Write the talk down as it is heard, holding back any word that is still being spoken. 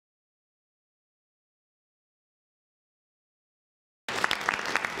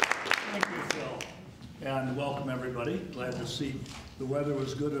and welcome everybody. Glad to see the weather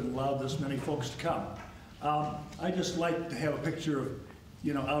was good and allowed this many folks to come. I just like to have a picture of,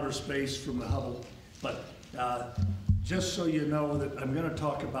 outer space from the Hubble, but just so you know that I'm going to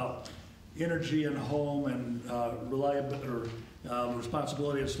talk about energy and home and reliability or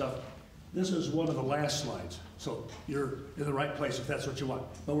responsibility and stuff. This is one of the last slides, so you're in the right place if that's what you want.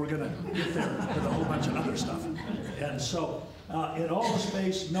 But we're going to get there with a whole bunch of other stuff. And so, in all the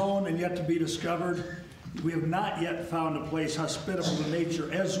space known and yet to be discovered, we have not yet found a place hospitable to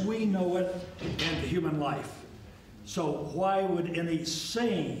nature as we know it and to human life. So why would any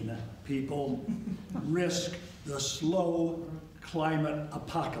sane people risk the slow climate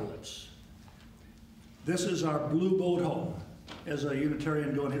apocalypse? This is our blue boat home. As a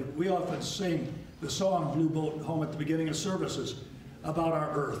Unitarian going here, we often sing the song Blue Boat Home at the beginning of services about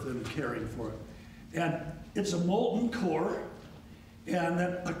our earth and caring for it. And it's a molten core and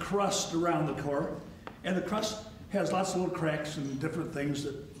then a crust around the core. And the crust has lots of little cracks and different things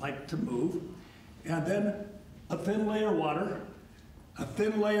that like to move. And then a thin layer of water, a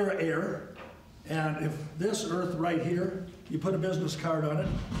thin layer of air. And if this earth right here, you put a business card on it,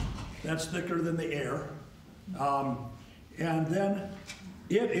 that's thicker than the air. And then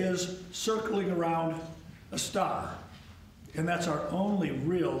it is circling around a star. And that's our only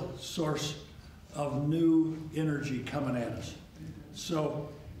real source of new energy coming at us. So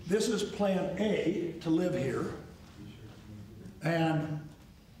this is plan A, to live here. And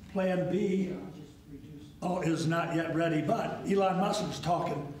plan B is not yet ready, but Elon Musk is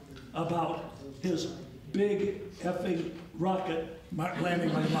talking about his big effing rocket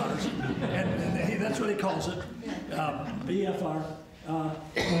landing on Mars, and that's what he calls it, BFR,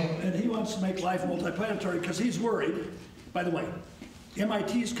 and he wants to make life multiplanetary because he's worried. By the way,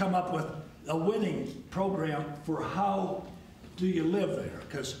 MIT's come up with a winning program for how do you live there,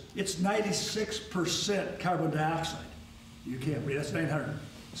 because it's 96% carbon dioxide. You can't read, that's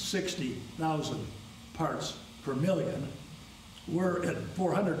 960,000 parts per million. We're at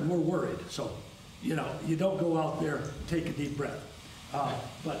 400 and we're worried, so you don't go out there, take a deep breath.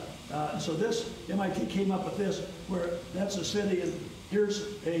 So this, MIT came up with this, where that's a city and here's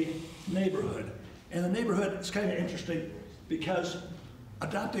a neighborhood. And the neighborhood is kind of interesting because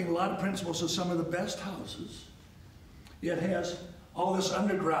adopting a lot of principles of some of the best houses, it has all this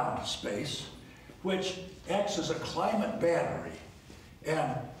underground space, which acts as a climate battery.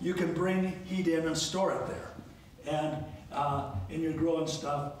 And you can bring heat in and store it there. And you're growing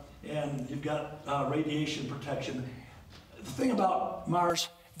stuff, and you've got radiation protection. The thing about Mars,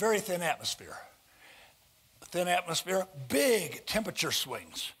 very thin atmosphere. Thin atmosphere, big temperature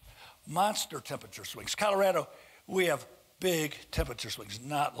swings, monster temperature swings. Colorado, we have big temperature swings,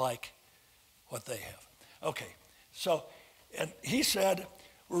 not like what they have. Okay, so, and he said,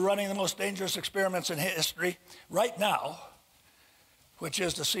 we're running the most dangerous experiments in history right now, which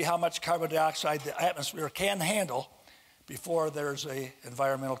is to see how much carbon dioxide the atmosphere can handle before there's an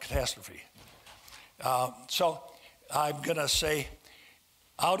environmental catastrophe. So I'm going to say,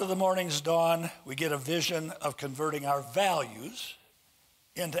 out of the morning's dawn, we get a vision of converting our values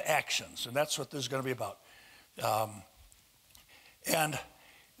into actions, and that's what this is going to be about. And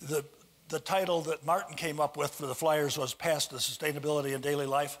the title that Martin came up with for the flyers was Past to Sustainability in Daily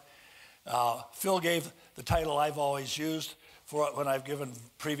Life. Phil gave the title I've always used for it when I've given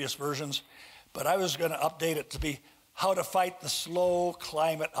previous versions, but I was going to update it to be How to Fight the Slow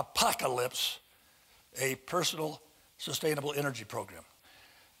Climate Apocalypse, a personal sustainable energy program.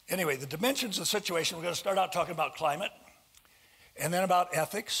 Anyway, the dimensions of the situation, we're going to start out talking about climate, and then about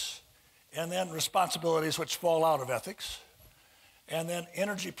ethics, and then responsibilities which fall out of ethics, and then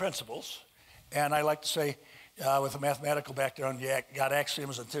energy principles. And I like to say, with a mathematical background, you got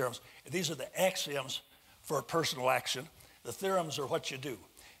axioms and theorems. These are the axioms for personal action. The theorems are what you do.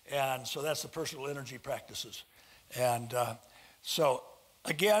 And so that's the personal energy practices. And so,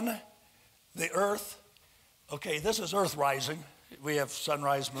 again, the Earth, okay, this is Earth rising. We have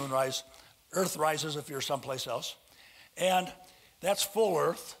sunrise, moonrise. Earth rises if you're someplace else. And that's full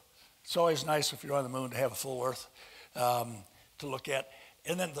Earth. It's always nice if you're on the moon to have a full Earth to look at.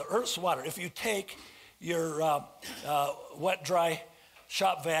 And then the Earth's water. If you take your wet, dry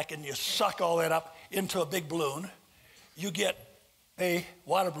shop vac and you suck all that up into a big balloon, you get a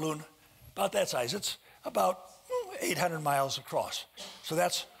water balloon about that size. It's about 800 miles across. So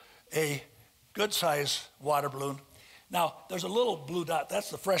that's a good size water balloon. Now, there's a little blue dot, that's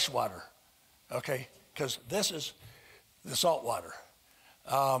the fresh water, okay? Because this is the salt water.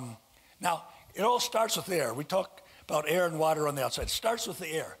 Now, it all starts with air. We talk about air and water on the outside. It starts with the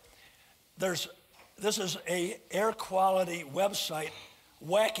air. This is a air quality website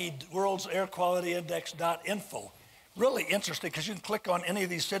wacky World's Air Quality Index.info. Really interesting because you can click on any of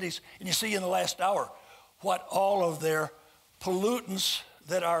these cities and you see in the last hour what all of their pollutants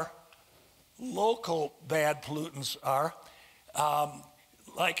that are local bad pollutants are,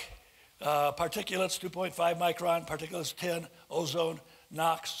 like particulates 2.5 micron, particulates 10, ozone,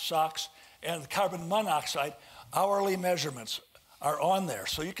 NOx, SOx, and carbon monoxide. Hourly measurements are on there,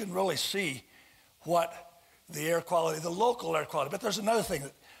 so you can really see what the air quality, the local air quality. But there's another thing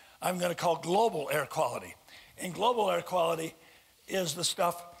that I'm going to call global air quality. And global air quality is the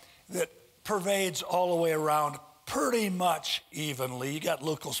stuff that pervades all the way around pretty much evenly. You got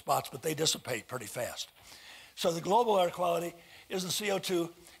local spots, but they dissipate pretty fast. So the global air quality is the CO2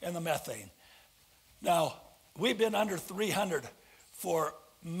 and the methane. Now, we've been under 300 for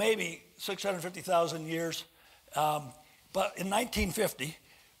maybe 650,000 years. But in 1950,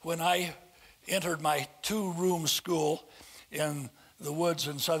 when I entered my two-room school in the woods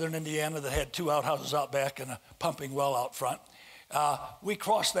in southern Indiana that had two outhouses out back and a pumping well out front, we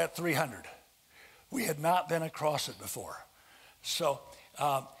crossed that 300. We had not been across it before. So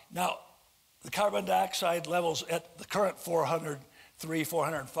now the carbon dioxide levels at the current 403,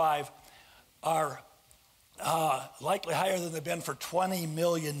 405 are likely higher than they've been for 20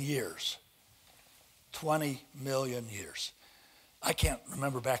 million years. 20 million years. I can't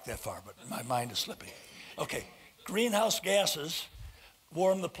remember back that far, but my mind is slipping. Okay, greenhouse gases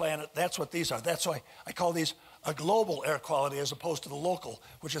warm the planet. That's what these are. That's why I call these a global air quality as opposed to the local,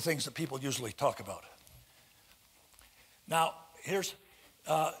 which are things that people usually talk about. Now, here's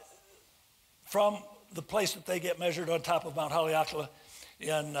from the place that they get measured on top of Mount Haleakala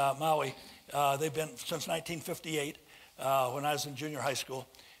in Maui. They've been since 1958, when I was in junior high school.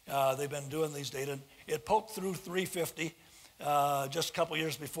 They've been doing these data. It poked through 350 just a couple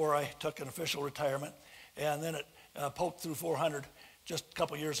years before I took an official retirement, and then it poked through 400 just a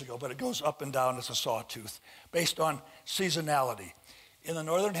couple years ago, but it goes up and down as a sawtooth based on seasonality. In the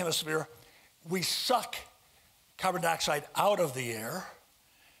northern hemisphere, we suck carbon dioxide out of the air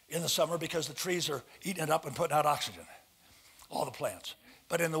in the summer because the trees are eating it up and putting out oxygen, all the plants.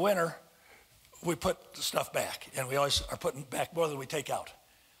 But in the winter, we put the stuff back, and we always are putting back more than we take out.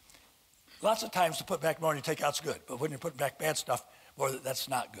 Lots of times to put back more than you take out's good, but when you're putting back bad stuff, more that's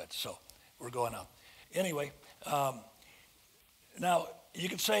not good. So we're going up. Anyway, now you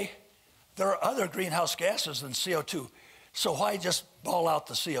could say there are other greenhouse gases than CO2, so why just ball out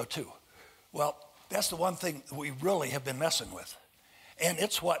the CO2? Well, that's the one thing we really have been messing with. And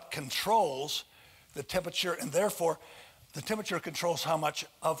it's what controls the temperature, and therefore the temperature controls how much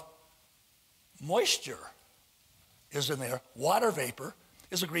of moisture is in there. Water vapor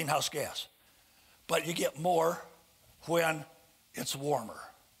is a greenhouse gas, but you get more when it's warmer.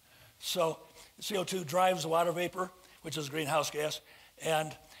 So CO2 drives the water vapor, which is a greenhouse gas,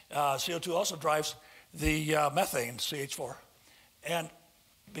 and CO2 also drives the methane, CH4. And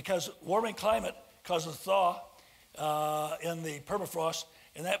because warming climate causes thaw in the permafrost,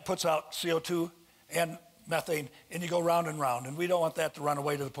 and that puts out CO2 and methane, and you go round and round, and we don't want that to run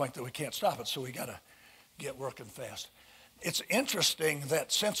away to the point that we can't stop it, so we got to get working fast. It's interesting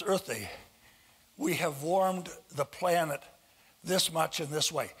that since Earth Day, we have warmed the planet this much in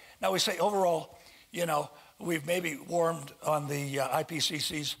this way. Now we say overall, you know, we've maybe warmed on the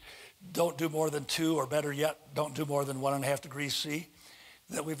IPCC's, don't do more than 2, or better yet, don't do more than 1.5 degrees C,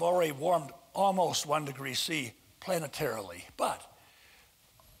 that we've already warmed almost 1 degree C planetarily. But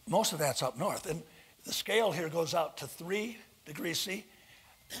most of that's up north. And the scale here goes out to 3 degrees C.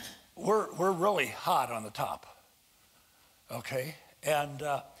 We're really hot on the top, okay? And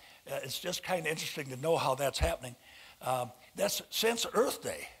it's just kind of interesting to know how that's happening. That's since Earth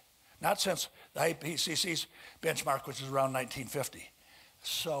Day, not since the IPCC's benchmark, which is around 1950.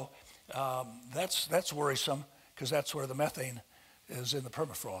 So that's worrisome, because that's where the methane is in the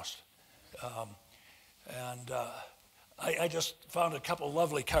permafrost. I just found a couple of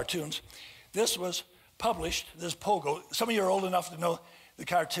lovely cartoons. This was published, this Pogo. Some of you are old enough to know the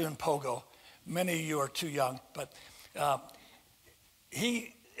cartoon Pogo. Many of you are too young, but on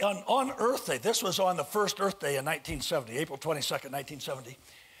Earth Day, this was on the first Earth Day in 1970, April 22nd, 1970.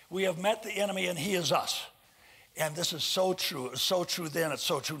 We have met the enemy and he is us. And this is so true. It was so true then, it's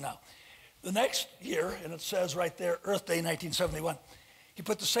so true now. The next year, and it says right there, Earth Day 1971, he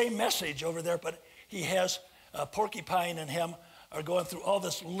put the same message over there, but he has a porcupine and him are going through all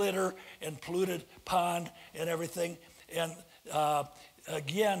this litter and polluted pond and everything. And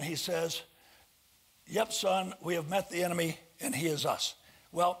again, he says, yep, son, we have met the enemy and he is us.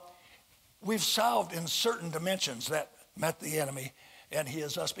 Well, we've solved in certain dimensions that met the enemy and he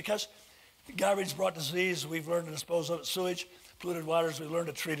is us, because Garbage brought disease. We've learned to dispose of it. Sewage, polluted waters, we've learned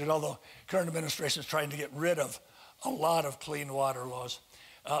to treat it, although current administration is trying to get rid of a lot of clean water laws.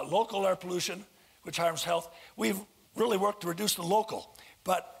 Local air pollution, which harms health. We've really worked to reduce the local,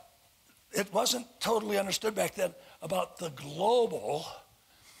 but it wasn't totally understood back then about the global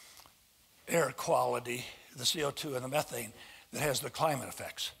air quality, the CO2 and the methane that has the climate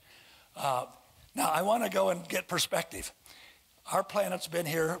effects. Now, I want to go and get perspective. Our planet's been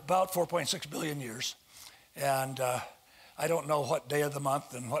here about 4.6 billion years, and I don't know what day of the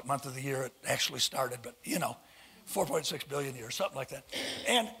month and what month of the year it actually started, but 4.6 billion years, something like that.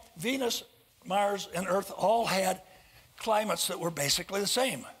 And Venus, Mars, and Earth all had climates that were basically the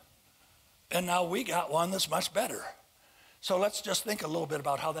same. And now we got one that's much better. So let's just think a little bit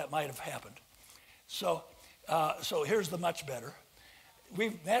about how that might have happened. So here's the much better.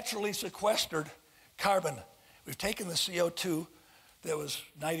 We've naturally sequestered carbon. We've taken the CO2 that was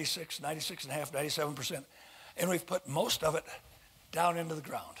 96.5, 97%, and we've put most of it down into the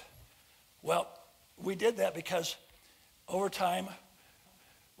ground. Well, we did that because over time,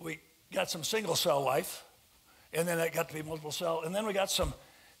 we got some single cell life, and then it got to be multiple cell, and then we got some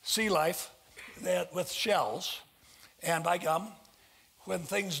sea life with shells, and by gum, when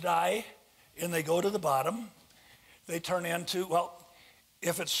things die and they go to the bottom, they turn into, well,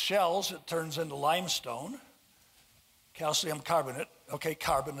 if it's shells, it turns into limestone, calcium carbonate. Okay,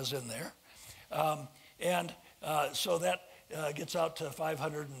 carbon is in there. So that gets out to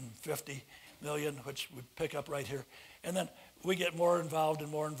 550 million, which we pick up right here. And then we get more involved,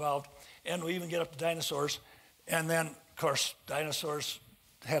 and we even get up to dinosaurs. And then, of course, dinosaurs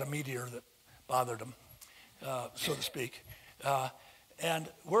had a meteor that bothered them, so to speak. And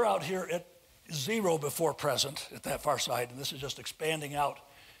we're out here at zero before present at that far side, and this is just expanding out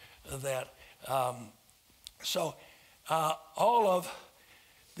that. All of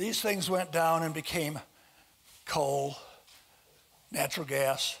these things went down and became coal, natural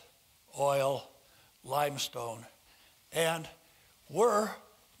gas, oil, limestone, and we're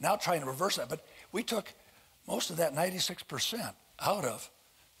now trying to reverse that. But we took most of that 96% out of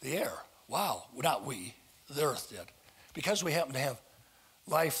the air. Wow, not we, the Earth did, because we happen to have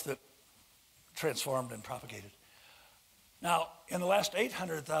life that transformed and propagated. Now, in the last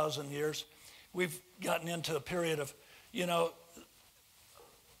 800,000 years, we've gotten into a period of,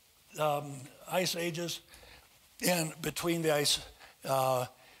 ice ages and between the ice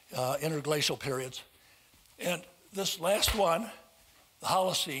interglacial periods. And this last one, the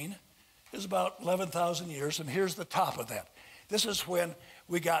Holocene, is about 11,000 years, and here's the top of that. This is when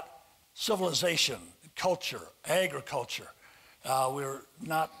we got civilization, culture, agriculture. We're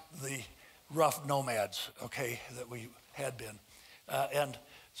not the rough nomads, okay, that we had been. And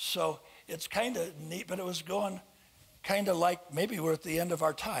so it's kind of neat, but it was going kind of like maybe we're at the end of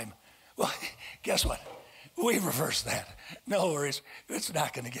our time. Well, guess what? We reversed that. No worries. It's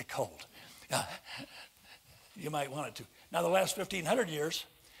not going to get cold. You might want it to. Now, the last 1,500 years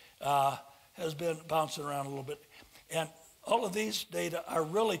has been bouncing around a little bit. And all of these data are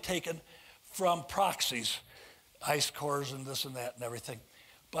really taken from proxies, ice cores and this and that and everything.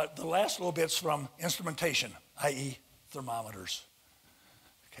 But the last little bit's from instrumentation, i.e. thermometers.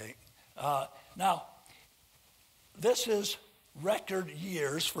 Okay. Now, this is record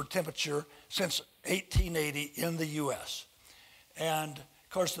years for temperature since 1880 in the U.S. And, of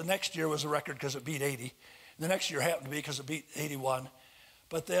course, the next year was a record because it beat 80. The next year happened to be because it beat 81.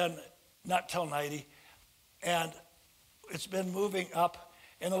 But then not till 90. And it's been moving up.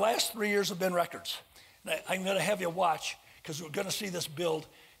 And the last 3 years have been records. Now, I'm going to have you watch because we're going to see this build.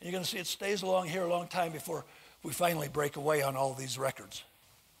 And you're going to see it stays along here a long time before we finally break away on all these records.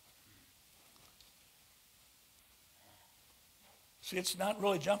 See, it's not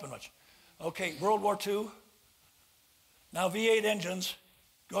really jumping much. Okay, World War II. Now V8 engines,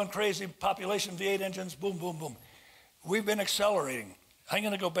 going crazy, population V8 engines, boom, boom, boom. We've been accelerating. I'm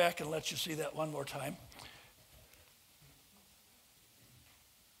going to go back and let you see that one more time.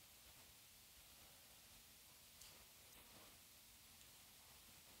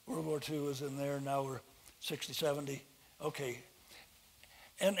 World War II is in there. Now we're 60, 70. Okay.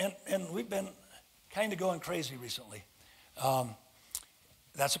 And we've been kind of going crazy recently.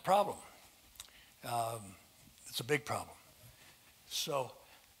 That's a problem. It's a big problem. So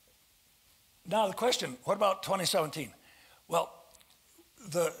now the question, what about 2017? Well,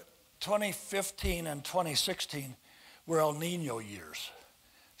 the 2015 and 2016 were El Nino years.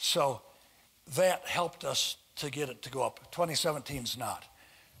 So that helped us to get it to go up. 2017's not.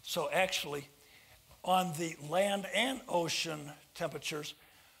 So actually, on the land and ocean temperatures,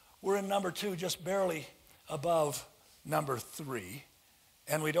 we're in number 2, just barely above number 3.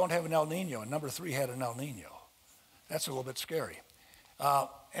 and we don't have an El Nino, and number 3 had an El Nino. That's a little bit scary.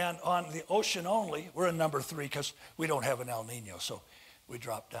 And on the ocean only, we're in number 3 because we don't have an El Nino, so we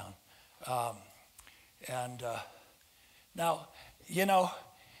dropped down. Now, you know,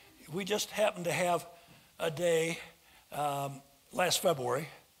 we just happened to have a day last February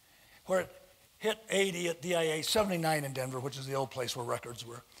where it hit 80 at DIA, 79 in Denver, which is the old place where records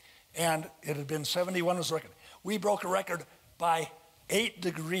were, and it had been 71 as a record. We broke a record by 8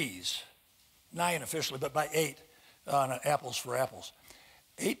 degrees, 9 officially, but by 8 on apples for apples.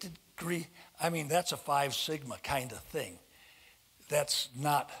 8 degree, I mean, that's a 5 sigma kind of thing. That's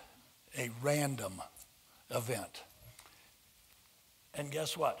not a random event. And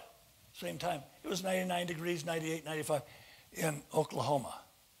guess what? Same time, it was 99 degrees, 98, 95 in Oklahoma.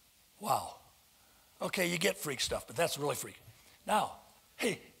 Wow. Okay, you get freak stuff, but that's really freak. Now,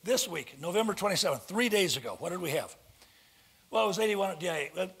 hey, this week, November 27th, 3 days ago, what did we have? Well, it was 81 at DIA.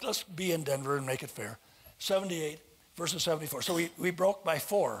 Let's be in Denver and make it fair. 78 versus 74. So we broke by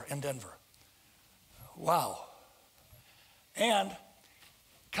 4 in Denver. Wow. And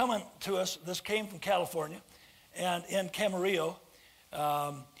coming to us, this came from California, and in Camarillo,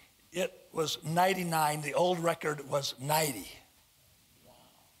 it was 99. The old record was 90. Wow.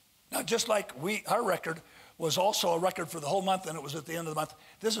 Now, just like our record was also a record for the whole month, and it was at the end of the month,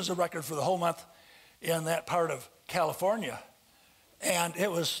 this is a record for the whole month in that part of California, and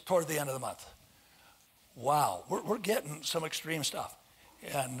it was toward the end of the month. Wow, we're getting some extreme stuff.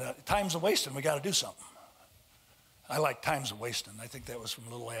 And time's a wasting, we got to do something. I like time's a wasting. I think that was from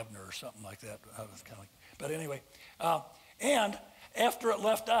Little Abner or something like that. But anyway, and after it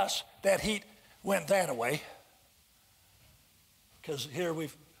left us, that heat went that away. Because here we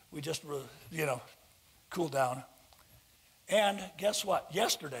just, you know, cooled down. And guess what?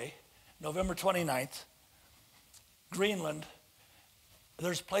 Yesterday, November 29th, Greenland,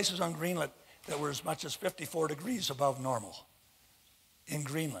 there's places on Greenland that were as much as 54 degrees above normal in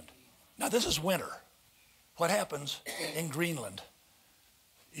Greenland. Now, this is winter. What happens in Greenland?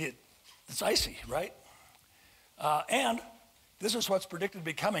 It's icy, right? And this is what's predicted to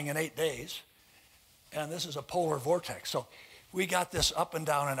be coming in 8 days. And this is a polar vortex. So we got this up and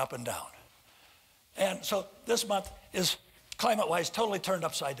down and up and down. And so this month is, climate-wise, totally turned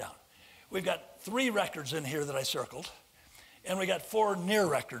upside down. We've got 3 records in here that I circled. And we got 4 near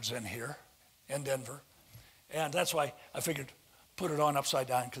records in here in Denver. And that's why I figured put it on upside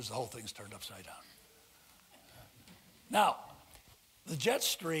down, because the whole thing's turned upside down. Now, the jet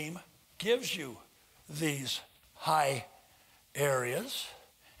stream gives you these high areas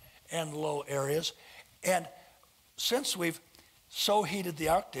and low areas. And since we've so heated the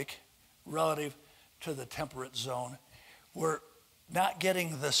Arctic relative to the temperate zone, we're not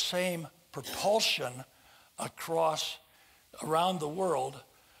getting the same propulsion around the world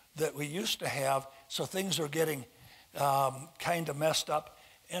that we used to have, so things are getting kind of messed up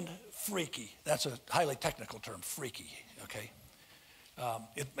and freaky. That's a highly technical term, freaky, okay?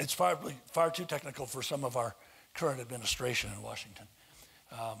 It's far too technical for some of our current administration in Washington.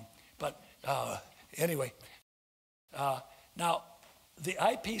 Anyway, now the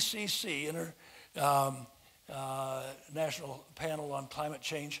IPCC, National Panel on Climate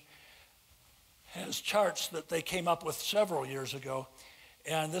Change, has charts that they came up with several years ago,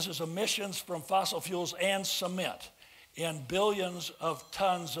 and this is emissions from fossil fuels and cement in billions of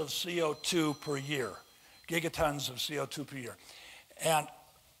tons of CO2 per year, gigatons of CO2 per year. And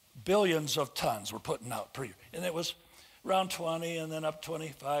billions of tons we're putting out per year. And it was around 20 and then up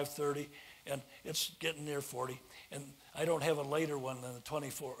 25, 30, and it's getting near 40. And I don't have a later one than the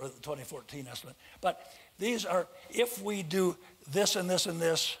 2014 estimate. But these are, if we do this and this and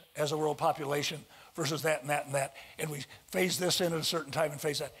this as a world population versus that and that and that, and we phase this in at a certain time and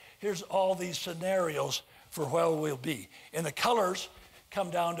phase that, here's all these scenarios for where we'll be. And the colors come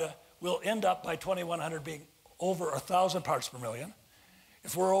down to, we'll end up by 2100 being over 1,000 parts per million.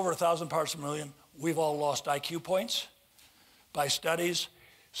 If we're over 1,000 parts per million, we've all lost IQ points. By studies,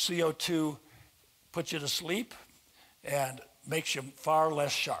 CO2 puts you to sleep and makes you far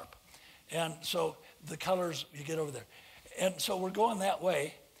less sharp. And so the colors you get over there. And so we're going that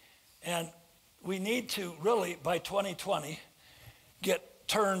way, and we need to really, by 2020, get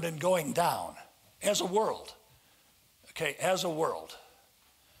turned and going down as a world, okay, as a world.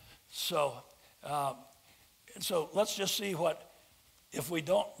 So, so let's just see what, if we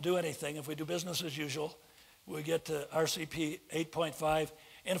don't do anything, if we do business as usual, we get to RCP 8.5,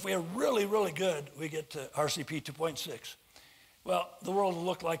 and if we are really, really good, we get to RCP 2.6. Well, the world will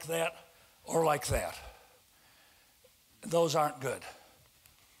look like that or like that. Those aren't good.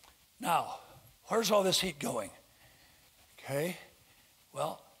 Now, where's all this heat going? Okay,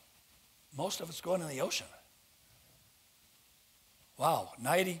 Well, most of it's going in the ocean. Wow,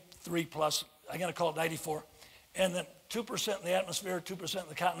 93 plus, I'm going to call it 94. And then 2% in the atmosphere, 2% in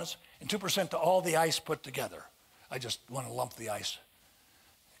the continents, and 2% to all the ice put together. I just want to lump the ice.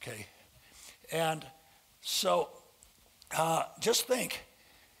 Okay. And so just think,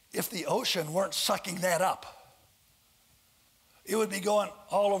 if the ocean weren't sucking that up, it would be going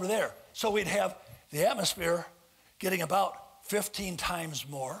all over there. So we'd have the atmosphere getting about 15 times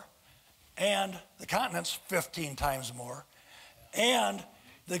more, and the continents 15 times more, and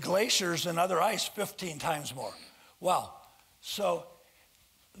the glaciers and other ice 15 times more. Wow. So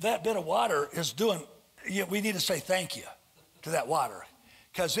that bit of water is doing, we need to say thank you to that water,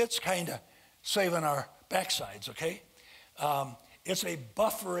 because it's kind of saving our backsides, okay? It's a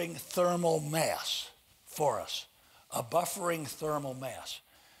buffering thermal mass for us, a buffering thermal mass.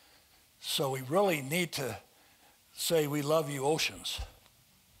 So we really need to say we love you, oceans.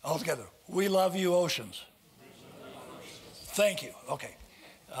 All together, we love you, oceans. Thank you. Okay.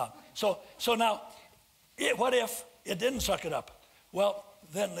 So now, what if it didn't suck it up? Well,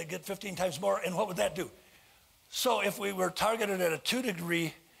 then they get 15 times more, and what would that do? So if we were targeted at a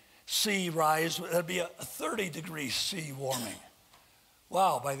 2-degree sea rise, that'd be a 30-degree sea warming.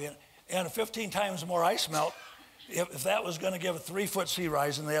 Wow, by the end. And 15 times more ice melt, if that was going to give a 3-foot sea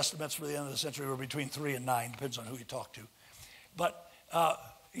rise, and the estimates for the end of the century were between 3 and 9, depends on who you talk to. But,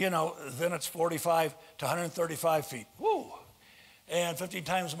 then it's 45 to 135 feet. Woo! And 15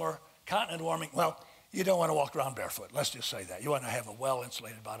 times more continent warming. Well, you don't want to walk around barefoot. Let's just say that. You want to have a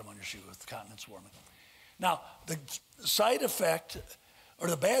well-insulated bottom on your shoe with the continents warming. Now, the side effect, or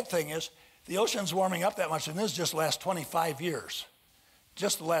the bad thing is, the ocean's warming up that much, and this just the last 25 years.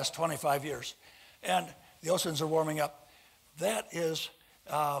 Just the last 25 years. And the oceans are warming up. That is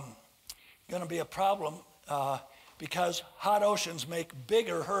going to be a problem because hot oceans make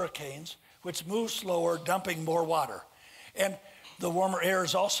bigger hurricanes, which move slower, dumping more water. And the warmer air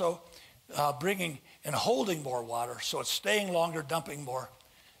is also bringing and holding more water, so it's staying longer, dumping more.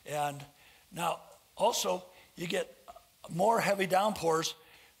 And now, also, you get more heavy downpours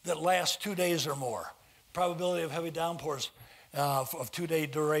that last 2 days or more. Probability of heavy downpours of 2-day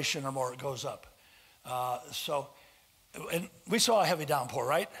duration or more, it goes up. And we saw a heavy downpour,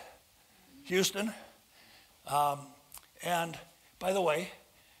 right? Houston. And by the way,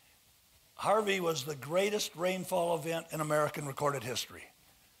 Harvey was the greatest rainfall event in American recorded history,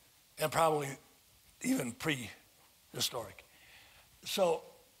 and probably even prehistoric. So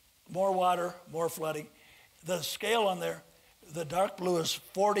more water, more flooding. The scale on there, the dark blue is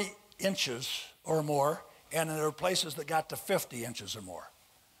 40 inches or more, and there are places that got to 50 inches or more.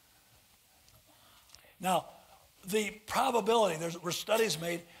 Now, the probability, there were studies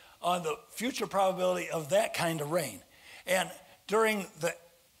made on the future probability of that kind of rain. And during the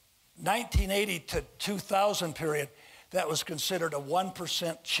 1980 to 2000 period, that was considered a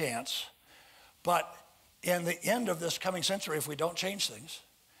 1% chance. But in the end of this coming century, if we don't change things,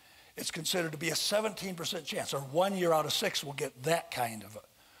 it's considered to be a 17% chance, or 1 year out of 6 will get that kind of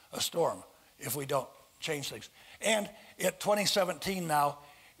a storm if we don't change things. And in 2017 now,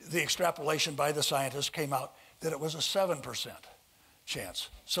 the extrapolation by the scientists came out that it was a 7% chance.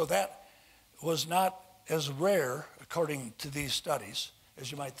 So that was not as rare, according to these studies,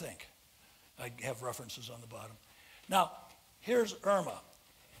 as you might think. I have references on the bottom. Now, here's Irma.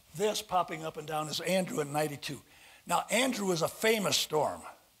 This popping up and down is Andrew in 92. Now, Andrew was a famous storm.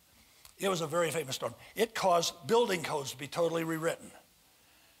 It was a very famous storm. It caused building codes to be totally rewritten.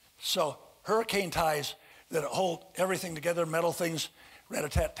 So hurricane ties that hold everything together, metal things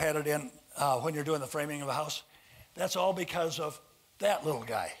rat-a-tat-tatted in when you're doing the framing of a house, that's all because of that little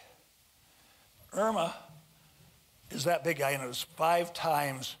guy. Irma is that big guy, and it was 5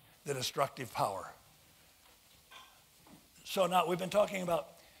 times the destructive power. So now we've been talking about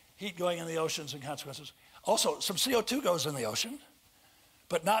heat going in the oceans and consequences. Also, some CO2 goes in the ocean,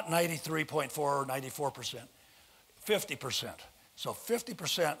 but not 93.4 or 94%, 50%. So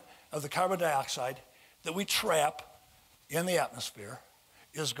 50% of the carbon dioxide that we trap in the atmosphere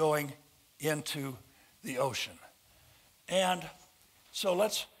is going into the ocean. And so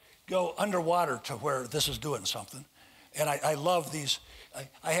let's go underwater to where this is doing something. And I love these.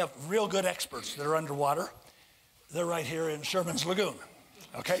 I have real good experts that are underwater. They're right here in Sherman's Lagoon,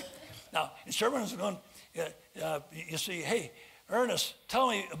 okay? Now, in Sherman's Lagoon, you see, hey, Ernest, tell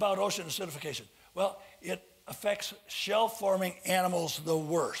me about ocean acidification. Well, it affects shell-forming animals the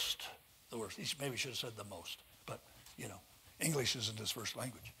worst. The worst. He maybe should have said the most, but, English isn't his first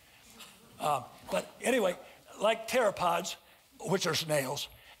language. But anyway, like pteropods, which are snails,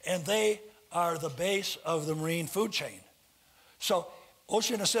 and they are the base of the marine food chain. So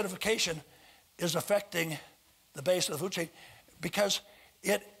ocean acidification is affecting the base of the food chain because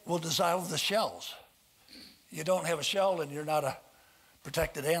it will dissolve the shells. You don't have a shell and you're not a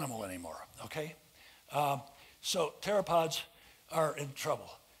protected animal anymore, okay? So pteropods are in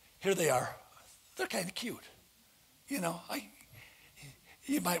trouble. Here they are. They're kind of cute. You know,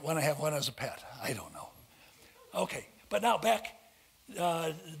 you might want to have one as a pet. I don't know. Okay, but now back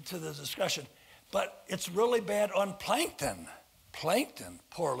to the discussion. But it's really bad on plankton. Plankton,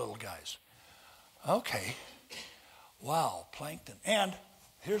 poor little guys. Okay, wow, plankton. And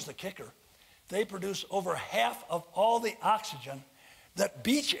here's the kicker. They produce over half of all the oxygen that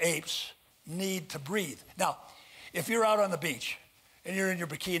beach apes need to breathe. Now, if you're out on the beach and you're in your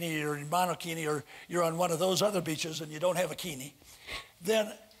bikini or your monokini or you're on one of those other beaches and you don't have a kini,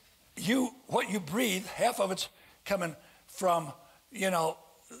 then what you breathe, half of it's coming from, you know,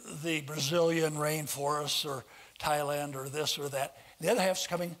 the Brazilian rainforests or Thailand or this or that. The other half's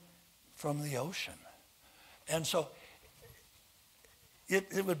coming from the ocean. And so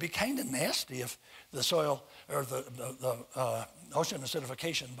it would be kind of nasty if the soil or the ocean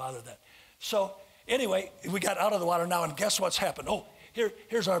acidification bothered that. So anyway, we got out of the water now, and guess what's happened? Oh,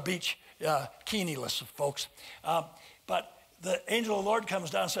 here's our beach kini-less folks. But the angel of the Lord comes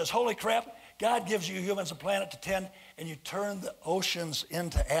down and says, holy crap, God gives you humans a planet to tend, and you turn the oceans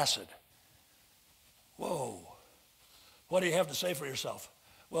into acid. Whoa. What do you have to say for yourself?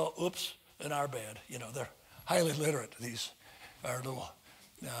 Well, oops, and our bad. You know, they're highly literate, these our little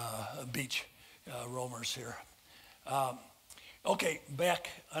beach roamers here. Okay, back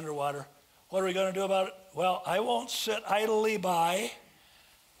underwater. What are we going to do about it? Well, I won't sit idly by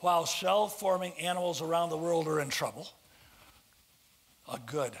while shell-forming animals around the world are in trouble. A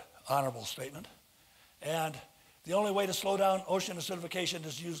good, honorable statement. And the only way to slow down ocean acidification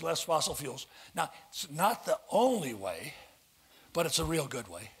is to use less fossil fuels. Now, it's not the only way, but it's a real good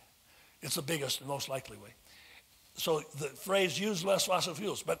way. It's the biggest and most likely way. So the phrase, use less fossil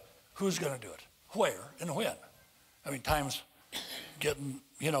fuels, but who's going to do it? Where and when? I mean, time's getting,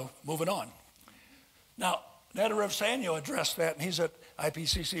 you know, moving on. Now, Natarev Sanyo addressed that, and he's at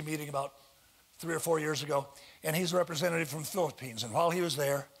IPCC meeting about 3 or 4 years ago, and he's a representative from the Philippines. And while he was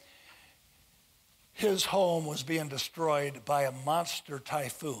there, his home was being destroyed by a monster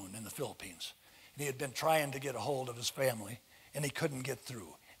typhoon in the Philippines. And he had been trying to get a hold of his family, and he couldn't get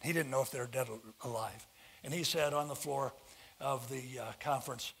through. He didn't know if they were dead or alive. And he said on the floor of the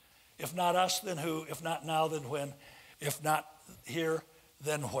conference, if not us, then who? If not now, then when? If not here,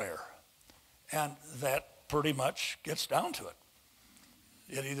 then where? And that pretty much gets down to it.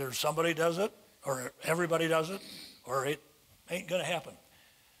 It either somebody does it, or everybody does it, or it ain't going to happen.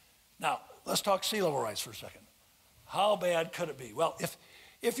 Now, let's talk sea level rise for a second. How bad could it be? Well,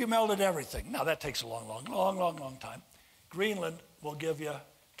 if you melted everything, now that takes a long time. Greenland will give you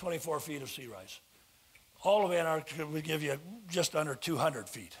 24 feet of sea rise. All of Antarctica would give you just under 200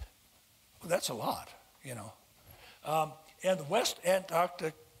 feet. Well, that's a lot, you know. And the West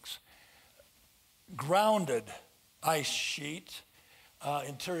Antarctic's grounded ice sheet,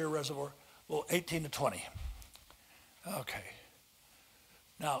 interior reservoir, well, 18 to 20. Okay.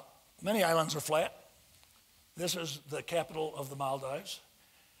 Now, many islands are flat. This is the capital of the Maldives.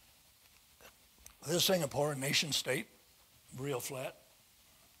 This is Singapore, a nation state, real flat.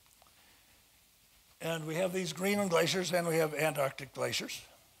 And we have these Greenland glaciers, and we have Antarctic glaciers.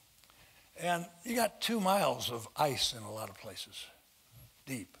 And you got 2 miles of ice in a lot of places,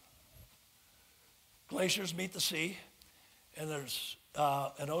 deep. Glaciers meet the sea, and there's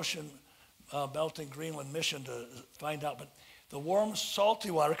an ocean melting Greenland mission to find out. But the warm, salty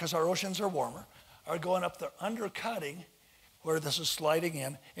water, because our oceans are warmer, are going up. They're undercutting where this is sliding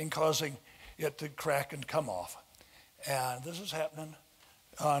in and causing it to crack and come off. And this is happening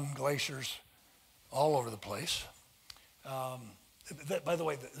on glaciers all over the place. By the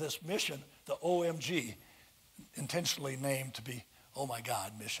way, this mission, the OMG, intentionally named to be, oh my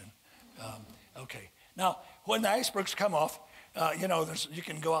God, mission. Okay. Now, when the icebergs come off, you know, you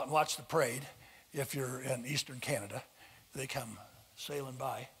can go out and watch the parade if you're in eastern Canada. They come sailing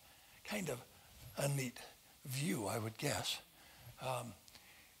by. Kind of a neat view, I would guess.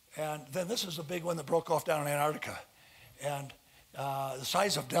 And then this is a big one that broke off down in Antarctica, and the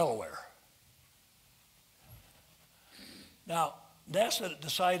size of Delaware. Now, NASA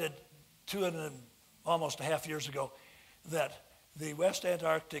decided almost a half years ago that the West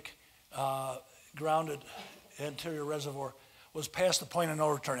Antarctic grounded interior reservoir was past the point of no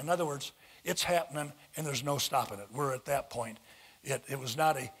return. In other words, it's happening and there's no stopping it. We're at that point. It was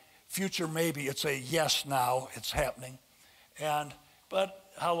not a future maybe, it's a yes now, it's happening.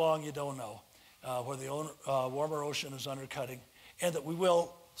 But how long, you don't know. Where the warmer ocean is undercutting, and that we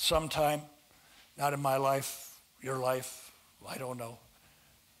will sometime, not in my life, your life, I don't know,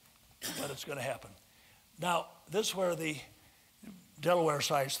 but it's going to happen. Now, this is where the Delaware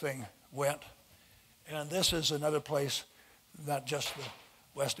size thing went, and this is another place, not just the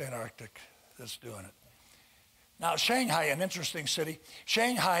West Antarctic, that's doing it. Now, Shanghai, an interesting city.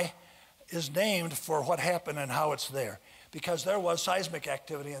 Shanghai is named for what happened and how it's there, because there was seismic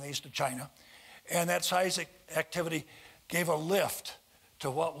activity in the east of China, and that seismic activity gave a lift to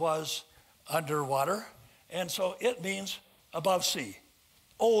what was underwater, and so it means above sea.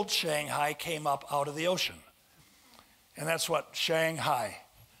 Old Shanghai came up out of the ocean, and that's what Shanghai,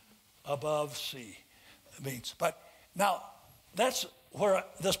 above sea, means. But now, that's where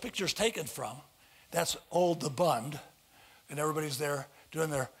this picture's taken from. That's old the Bund, and everybody's there doing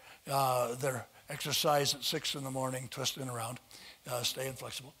their exercise at 6 in the morning, twisting around, staying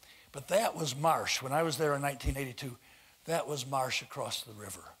flexible. But that was marsh. When I was there in 1982, that was marsh across the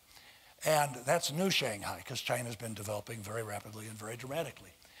river. And that's new Shanghai, because China's been developing very rapidly and very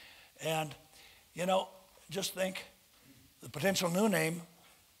dramatically. And, you know, just think, the potential new name,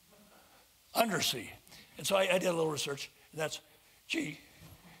 undersea. And so I did a little research, and that's G.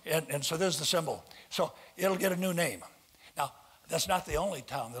 And so there's the symbol. So it'll get a new name. Now, that's not the only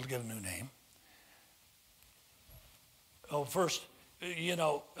town that'll get a new name. Oh, first, you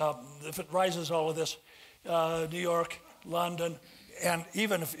know, if it rises all of this, New York, London, and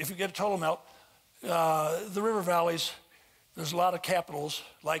even if you get a total melt, the river valleys, there's a lot of capitals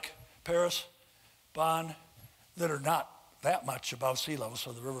like Paris, Bonn, that are not that much above sea level,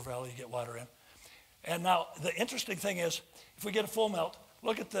 so the river valley, you get water in. And now, the interesting thing is, if we get a full melt,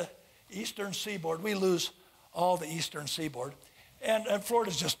 look at the eastern seaboard. We lose all the eastern seaboard, and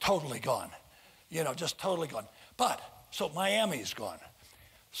Florida's just totally gone, you know, just totally gone. But, so Miami's gone.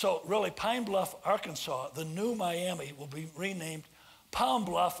 So really, Pine Bluff, Arkansas, the new Miami will be renamed Palm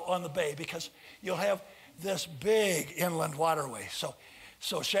Bluff on the Bay, because you'll have this big inland waterway. So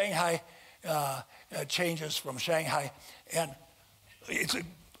Shanghai changes from Shanghai, and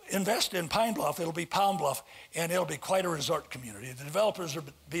invest in Pine Bluff, it'll be Palm Bluff, and it'll be quite a resort community. The developers will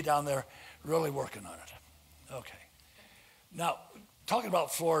be down there really working on it. Okay. Now, talking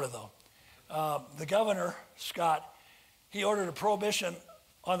about Florida, though, the governor, Scott, he ordered a prohibition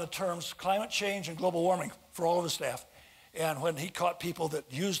on the terms climate change and global warming for all of his staff. And when he caught people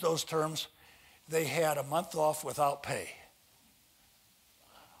that used those terms, they had a month off without pay.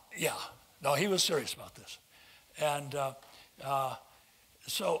 Yeah, no, he was serious about this. And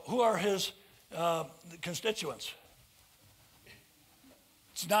so who are his constituents?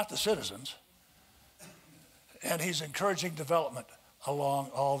 It's not the citizens. And he's encouraging development along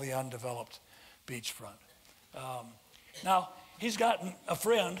all the undeveloped beachfront. Now, he's gotten a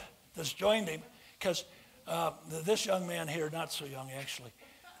friend that's joined him, because this young man here, not so young actually,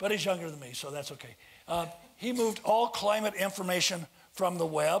 but he's younger than me, so that's okay. He moved all climate information from the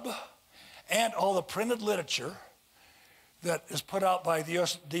web and all the printed literature that is put out by the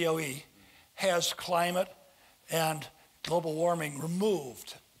US DOE has climate and global warming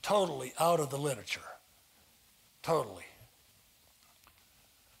removed totally out of the literature. Totally.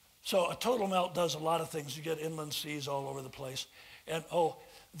 So a total melt does a lot of things. You get inland seas all over the place. And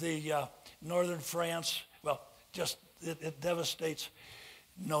the northern France, well, just it devastates.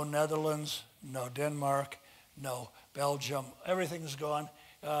 No Netherlands, no Denmark, no Belgium. Everything's gone.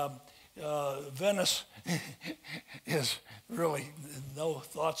 Venice is really no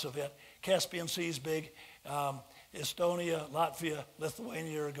thoughts of it. Caspian Sea's big. Estonia, Latvia,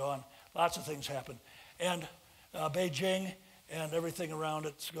 Lithuania are gone. Lots of things happen. And Beijing and everything around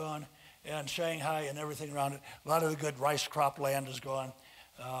it's gone. And Shanghai and everything around it. A lot of the good rice crop land is gone.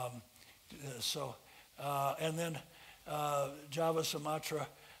 And then Java, Sumatra,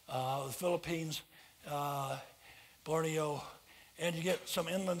 the Philippines, Borneo, and you get some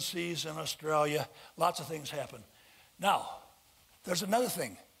inland seas in Australia. Lots of things happen. Now, there's another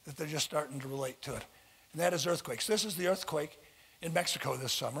thing that they're just starting to relate to it, and that is earthquakes. This is the earthquake in Mexico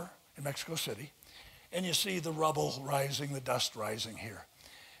this summer, in Mexico City, and you see the rubble rising, the dust rising here.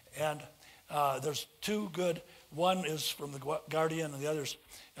 And there's two good, one is from the Guardian and the other's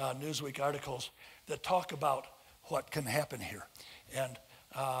Newsweek articles that talk about what can happen here and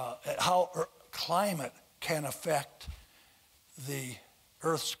how climate can affect the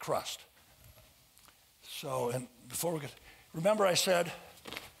Earth's crust. So, and before we get, remember I said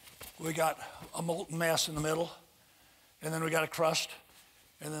we got a molten mass in the middle, and then we got a crust,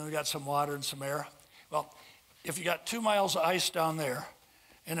 and then we got some water and some air. Well, if you got 2 miles of ice down there,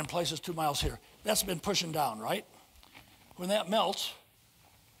 and in places 2 miles here, that's been pushing down, right? When that melts,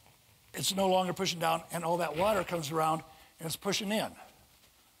 it's no longer pushing down, and all that water comes around, and it's pushing in.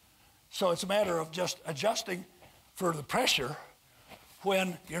 So it's a matter of just adjusting for the pressure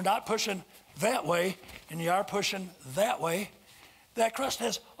when you're not pushing that way and you are pushing that way. That crust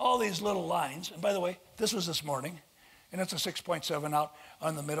has all these little lines. And by the way, this was this morning, and it's a 6.7 out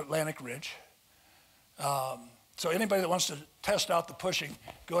on the Mid-Atlantic Ridge. So anybody that wants to test out the pushing,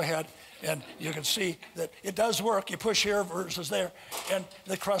 go ahead, and you can see that it does work. You push here versus there, and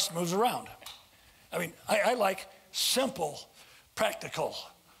the crust moves around. I mean, I like simple, practical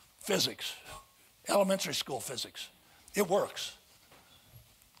physics, elementary school physics. It works.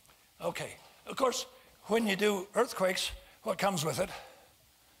 Okay, of course, when you do earthquakes, what comes with it?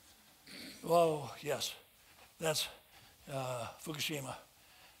 Well, yes, that's Fukushima.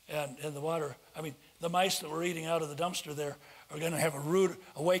 And in the water, I mean, the mice that we're eating out of the dumpster there are going to have a rude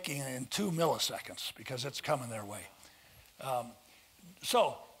awakening in 2 milliseconds because it's coming their way. I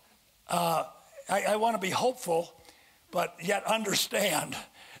want to be hopeful, but yet understand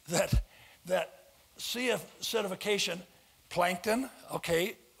that sea acidification, plankton,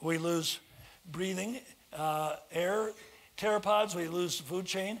 okay, we lose breathing, air, pteropods, we lose the food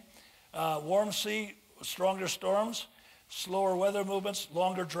chain, warm sea, stronger storms, slower weather movements,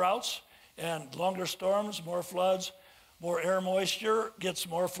 longer droughts, and longer storms, more floods, more air moisture gets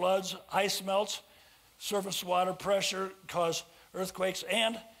more floods, ice melts, surface water pressure cause earthquakes,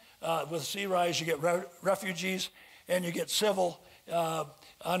 and with sea rise you get refugees and you get civil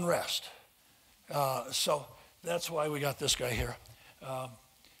unrest. So that's why we got this guy here.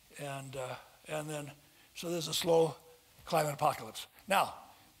 So there's a slow climate apocalypse. Now,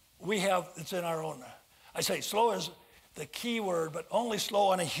 it's in our own, I say slow is the key word, but only slow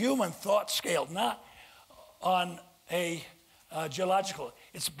on a human thought scale, not on a geological.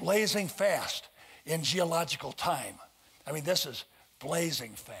 It's blazing fast in geological time. I mean, this is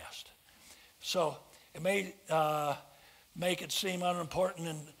blazing fast. So it may make it seem unimportant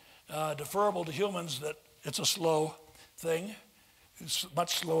and deferrable to humans that it's a slow thing. It's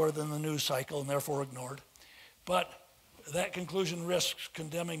much slower than the news cycle and therefore ignored. But that conclusion risks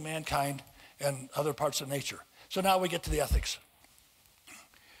condemning mankind and other parts of nature. So now we get to the ethics.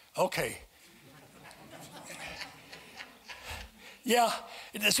 Okay. Yeah,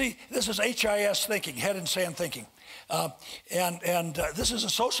 see, this is HIS thinking, head in sand thinking. This is a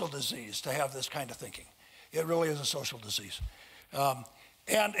social disease to have this kind of thinking. It really is a social disease.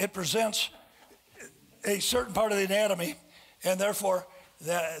 And it presents a certain part of the anatomy, and therefore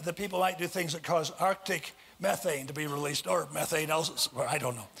the people might do things that cause Arctic methane to be released, or methane else, I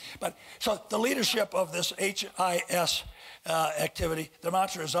don't know. But so the leadership of this HIS activity, the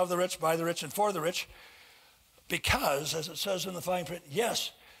mantra is of the rich, by the rich, and for the rich, because, as it says in the fine print,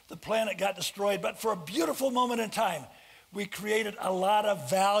 yes, the planet got destroyed, but for a beautiful moment in time, we created a lot of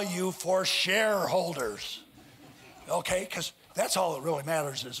value for shareholders. Okay, because that's all that really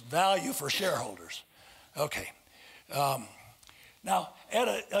matters is value for shareholders. Okay. Now, at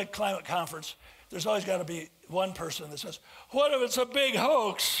a climate conference, there's always got to be one person that says, what if it's a big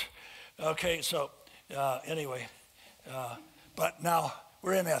hoax? Okay, so anyway, but now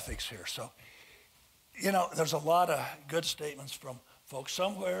we're in ethics here. So, you know, there's a lot of good statements from folks.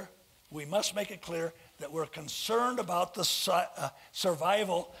 Somewhere we must make it clear that we're concerned about the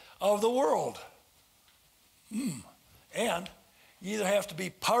survival of the world. And you either have to be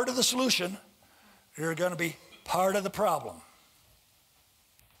part of the solution or you're going to be part of the problem.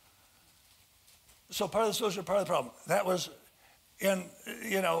 So part of the solution, part of the problem. That was when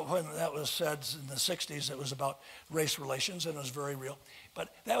that was said in the 60s, it was about race relations and it was very real.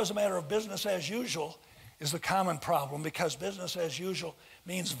 But that was a matter of business as usual is the common problem because business as usual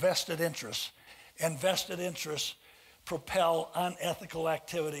means vested interests. And vested interests propel unethical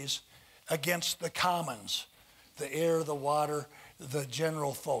activities against the commons, the air, the water, the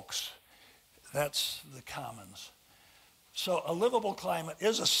general folks. That's the commons. So a livable climate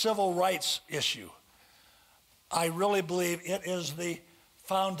is a civil rights issue. I really believe it is the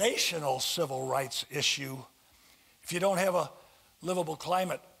foundational civil rights issue. If you don't have a livable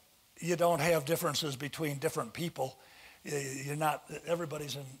climate, you don't have differences between different people.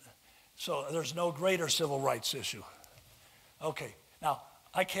 Everybody's in, so there's no greater civil rights issue. Okay, now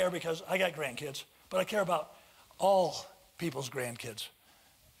I care because I got grandkids, but I care about all people's grandkids.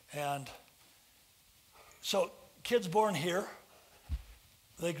 And so kids born here,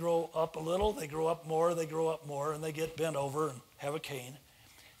 they grow up a little, they grow up more, and they get bent over and have a cane.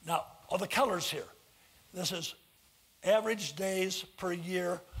 Now, all the colors here, this is average days per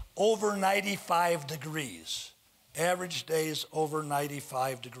year over 95 degrees. Average days over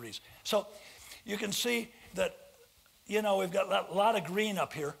 95 degrees. So you can see that, we've got a lot of green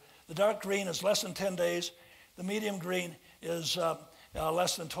up here. The dark green is less than 10 days. The medium green is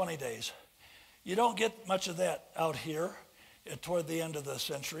less than 20 days. You don't get much of that out here toward the end of the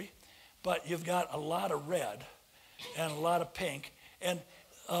century, but you've got a lot of red and a lot of pink. And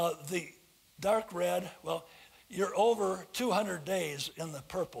the dark red, well, you're over 200 days in the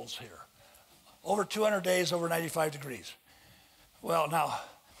purples here. Over 200 days over 95 degrees. Well, now,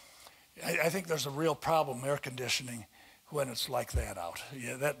 I think there's a real problem, air conditioning, when it's like that out.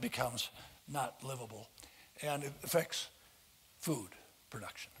 Yeah, that becomes not livable. And it affects food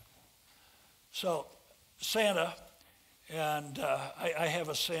production. So Santa, and I have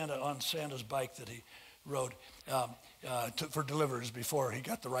a Santa on Santa's bike that he rode for deliveries before he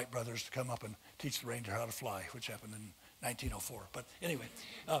got the Wright brothers to come up and teach the reindeer how to fly, which happened in 1904. But anyway,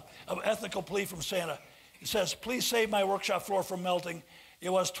 an ethical plea from Santa. It says, please save my workshop floor from melting. It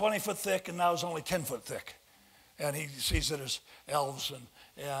was 20 foot thick and now it's only 10 foot thick. And he sees it as elves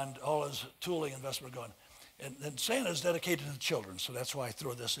and all his tooling investment going. And Santa is dedicated to the children, so that's why I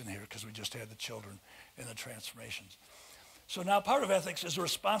throw this in here, because we just had the children in the transformations. So now part of ethics is a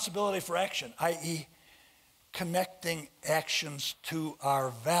responsibility for action, i.e. connecting actions to our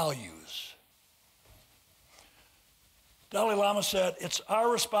values. Dalai Lama said, it's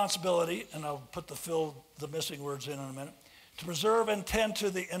our responsibility, and I'll put fill the missing words in a minute, to preserve and tend to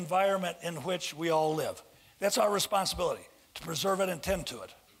the environment in which we all live. That's our responsibility, to preserve it and tend to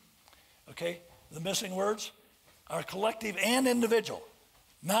it. Okay? The missing words are collective and individual,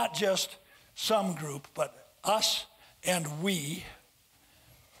 not just some group, but us and we.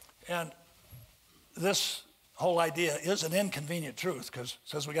 And this whole idea is an inconvenient truth because it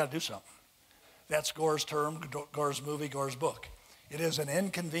says we got to do something. That's Gore's term, Gore's movie, Gore's book. It is an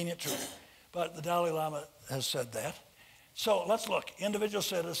inconvenient truth. But the Dalai Lama has said that. So let's look. Individual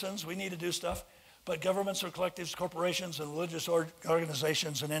citizens, we need to do stuff, but governments or collectives, corporations, and religious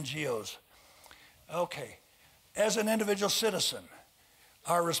organizations and NGOs. Okay, as an individual citizen,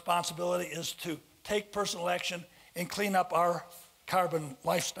 our responsibility is to take personal action and clean up our carbon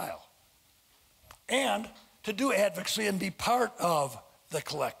lifestyle. And to do advocacy and be part of the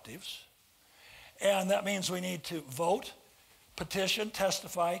collectives. And that means we need to vote, petition,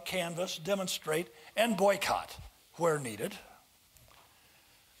 testify, canvass, demonstrate, and boycott where needed.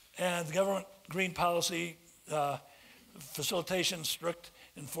 And the government green policy, facilitation, strict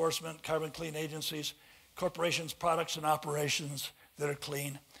enforcement, carbon clean agencies, corporations, products, and operations that are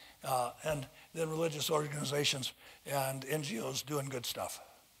clean, and then religious organizations and NGOs doing good stuff.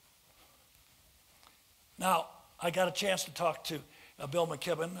 Now, I got a chance to talk to Bill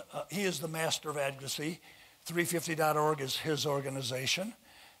McKibben. He is the master of advocacy. 350.org is his organization,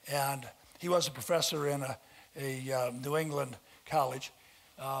 and he was a professor in a New England college.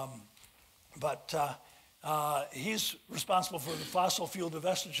 He's responsible for the fossil fuel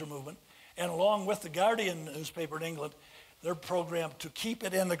divestiture movement, and along with the Guardian newspaper in England, they're programmed to keep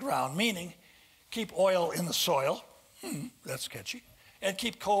it in the ground, meaning keep oil in the soil, that's catchy, and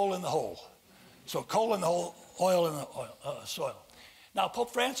keep coal in the hole. So coal in the hole, oil in the soil. Now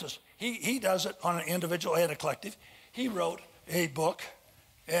Pope Francis, he does it on an individual and a collective. He wrote a book,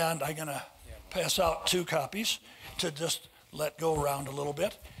 and I'm gonna pass out 2 copies to just let go around a little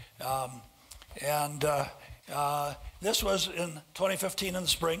bit. This was in 2015 in the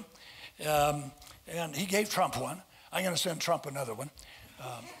spring, and he gave Trump one. I'm going to send Trump another one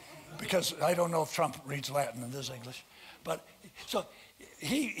because I don't know if Trump reads Latin and this is English. But so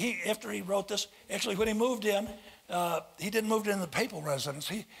he after he wrote this, actually when he moved in, he didn't move in the papal residence.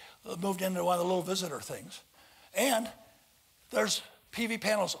 He moved into one of the little visitor things, and there's PV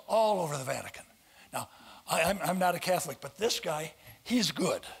panels all over the Vatican. Now I'm not a Catholic, but this guy, he's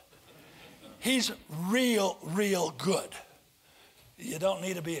good. He's real good. You don't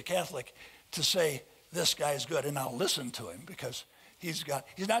need to be a Catholic to say this guy's good, and I'll listen to him because he's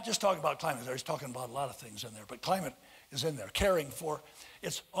not just talking about climate there, he's talking about a lot of things in there, but climate is in there.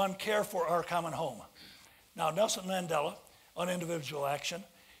 It's on care for our common home. Now, Nelson Mandela, on individual action,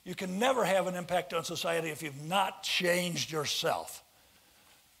 you can never have an impact on society if you've not changed yourself.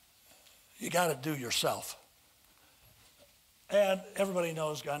 You got to do yourself. And everybody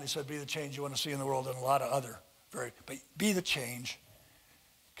knows Gandhi said, be the change you want to see in the world, and a lot of other but be the change,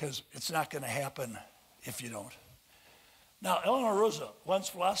 because it's not going to happen if you don't. Now, Eleanor Roosevelt, one's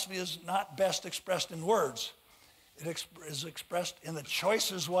philosophy is not best expressed in words. It is expressed in the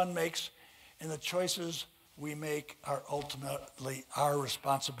choices one makes, and the choices we make are ultimately our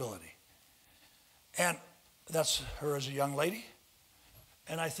responsibility. And that's her as a young lady.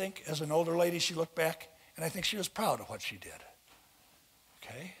 And I think as an older lady, she looked back, and I think she was proud of what she did.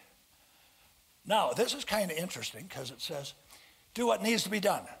 Okay? Now, this is kind of interesting because it says, do what needs to be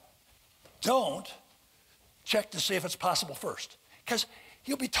done. Don't check to see if it's possible first. Because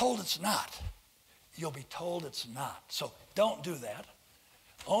you'll be told it's not. You'll be told it's not. So don't do that.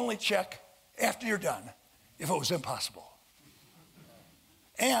 Only check after you're done if it was impossible.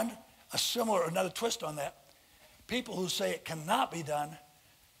 And another twist on that, people who say it cannot be done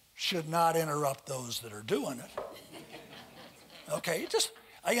should not interrupt those that are doing it. Okay,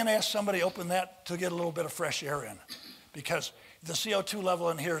 I'm going to ask somebody to open that to get a little bit of fresh air in, because the CO2 level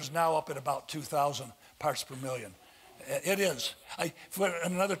in here is now up at about 2,000 parts per million. It is. For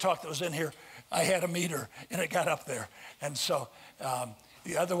another talk that was in here, I had a meter and it got up there. And so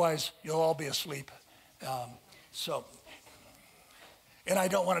otherwise you'll all be asleep. And I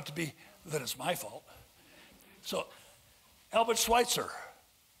don't want it to be that it's my fault. So Albert Schweitzer,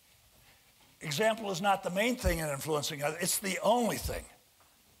 example is not the main thing in influencing others. It's the only thing.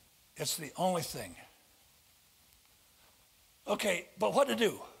 It's the only thing. Okay, but what to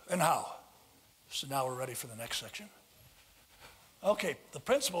do and how? So now we're ready for the next section. Okay, the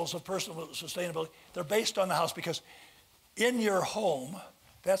principles of personal sustainability, they're based on the house, because in your home,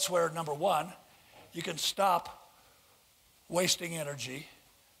 that's where, number one, you can stop wasting energy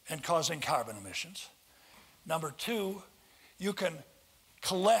and causing carbon emissions. Number two, you can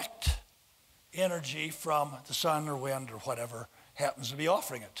collect energy from the sun or wind or whatever happens to be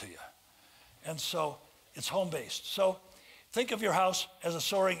offering it to you. And so it's home-based. So think of your house as a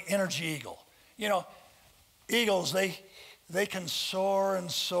soaring energy eagle. You know, eagles, they can soar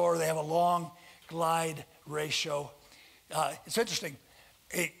and soar. They have a long glide ratio. It's interesting.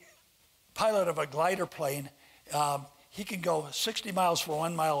 A pilot of a glider plane, he can go 60 miles for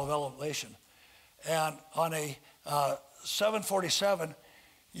 1 mile of elevation. And on a 747,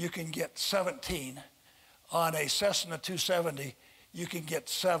 you can get 17. On a Cessna 270, you can get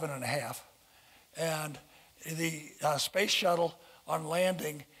 7.5. And the space shuttle on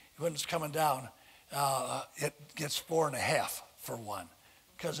landing, when it's coming down, it gets 4.5 for 1,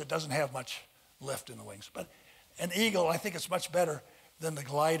 because it doesn't have much lift in the wings. But an eagle, I think it's much better than the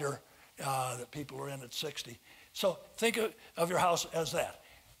glider that people are in at 60. So think of your house as that.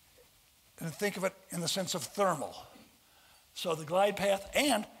 And think of it in the sense of thermal. So the glide path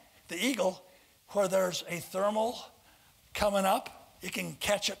and the eagle, where there's a thermal coming up, you can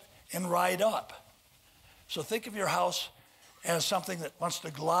catch it and ride up. So think of your house as something that wants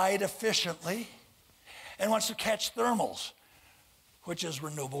to glide efficiently and wants to catch thermals, which is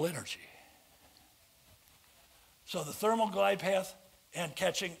renewable energy. So the thermal glide path and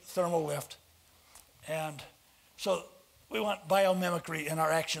catching thermal lift. And so we want biomimicry in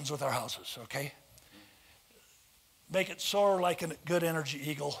our actions with our houses, okay? Make it soar like a good energy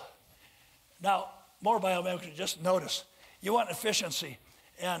eagle. Now, more biomimicry, just notice, you want efficiency,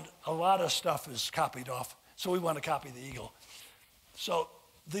 and a lot of stuff is copied off, so we want to copy the eagle. So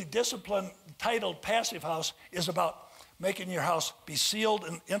the discipline titled Passive House is about making your house be sealed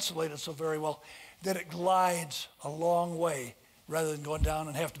and insulated so very well that it glides a long way rather than going down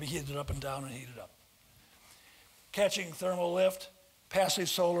and have to be heated up and down and heated up. Catching thermal lift, passive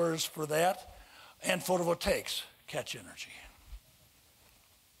solar is for that, and photovoltaics catch energy.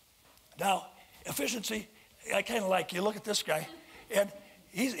 Now, efficiency, I kind of like, you look at this guy, and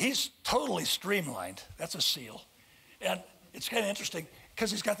he's totally streamlined. That's a seal. And it's kind of interesting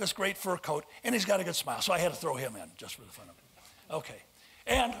because he's got this great fur coat and he's got a good smile. So I had to throw him in just for the fun of it. Okay.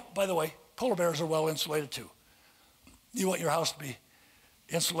 And by the way, polar bears are well insulated too. You want your house to be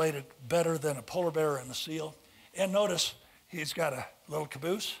insulated better than a polar bear and a seal. And notice he's got a little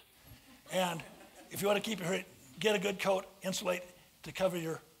caboose. And if you want to keep it, get a good coat, insulate to cover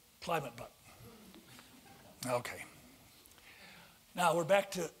your climate butt. Okay. Now we're back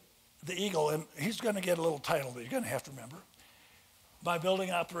to the eagle, and he's going to get a little title that you're going to have to remember. My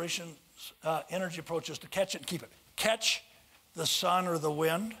building operations energy approach is to catch it and keep it. Catch the sun or the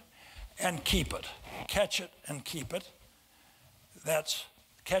wind and keep it. Catch it and keep it. That's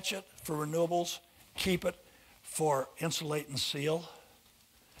catch it for renewables, keep it for insulate and seal.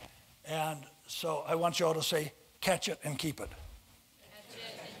 And so I want you all to say, catch it and keep it. Catch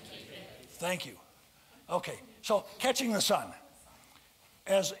it and keep it. Thank you. Okay, so catching the sun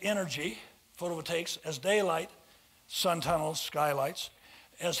as energy, photovoltaics, as daylight, sun tunnels, skylights,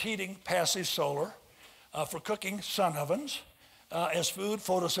 as heating, passive solar, for cooking, sun ovens, as food,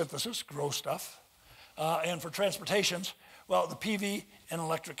 photosynthesis, grow stuff, and for transportations, well, the PV and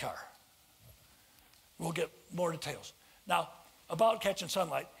electric car. We'll get more details. Now, about catching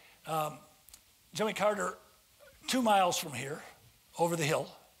sunlight, Jimmy Carter, 2 miles from here, over the hill,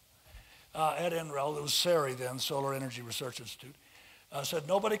 at NREL, it was SERI then, Solar Energy Research Institute, said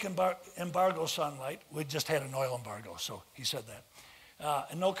nobody can embargo sunlight. We just had an oil embargo, so he said that.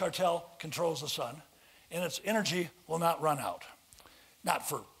 And no cartel controls the sun. and its energy will not run out. Not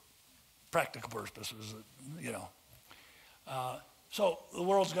for practical purposes, you know. So the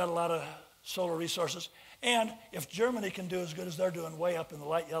world's got a lot of solar resources. And if Germany can do as good as they're doing way up in the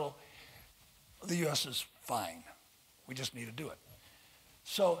light yellow, the U.S. is fine. We just need to do it.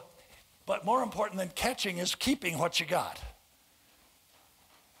 So, but more important than catching is keeping what you got.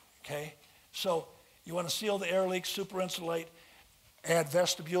 Okay? So you want to seal the air leaks, super insulate, add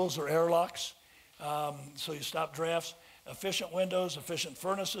vestibules or airlocks, so you stop drafts, efficient windows, efficient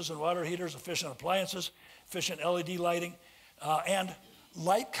furnaces and water heaters, efficient appliances, efficient LED lighting, and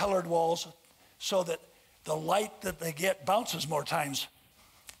light-colored walls so that the light that they get bounces more times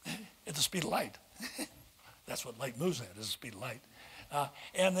at the speed of light. That's what light moves at, is the speed of light.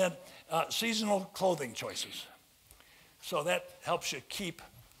 And then seasonal clothing choices. So that helps you keep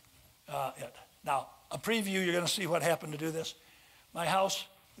it. Now, a preview, you're going to see what happened to do this. My house,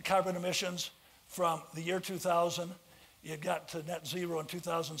 the carbon emissions from the year 2000, it got to net zero in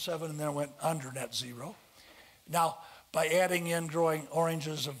 2007 and then it went under net zero. Now, by adding in growing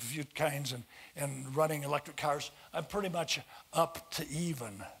oranges of a few kinds and running electric cars, I'm pretty much up to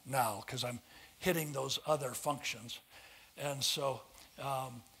even now because I'm hitting those other functions. And so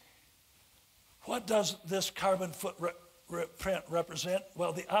what does this carbon footprint represent?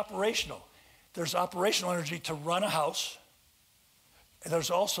 Well, the operational. There's operational energy to run a house. And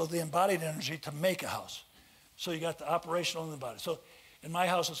there's also the embodied energy to make a house. So you got the operational and the embodied. So in my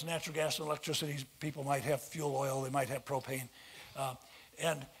house, it's natural gas and electricity. People might have fuel oil. They might have propane.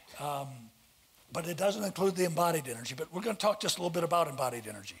 But it doesn't include the embodied energy. But we're going to talk just a little bit about embodied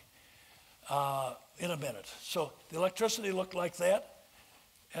energy in a minute. So the electricity looked like that.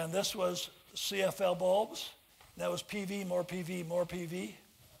 And this was CFL bulbs. That was PV, more PV, more PV.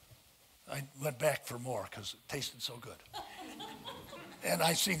 I went back for more because it tasted so good. And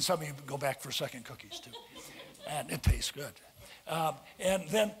I've seen some of you go back for second cookies too. And it tastes good. And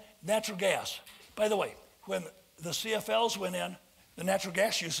then natural gas. By the way, when the CFLs went in, the natural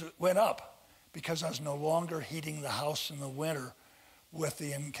gas use went up because I was no longer heating the house in the winter with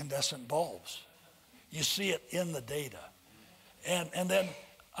the incandescent bulbs. You see it in the data. And then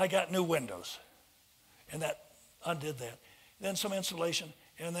I got new windows, and that undid that. Then some insulation,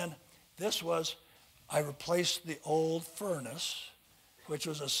 and then this was, I replaced the old furnace, which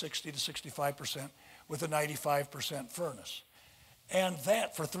was a 60 to 65%, with a 95% furnace. And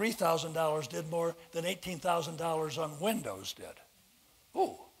that, for $3,000, did more than $18,000 on windows did.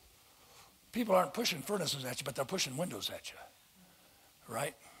 Ooh, people aren't pushing furnaces at you, but they're pushing windows at you,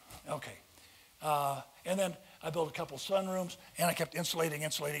 right? Okay. And then I built a couple sunrooms, and I kept insulating,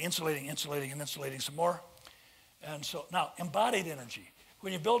 and insulating some more. And so now, embodied energy.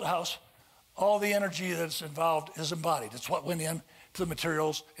 When you build a house, all the energy that's involved is embodied. It's what went in to the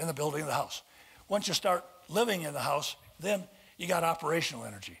materials in the building of the house. Once you start living in the house, then you got operational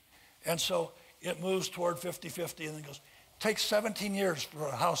energy. And so it moves toward 50-50 and then goes. It takes 17 years for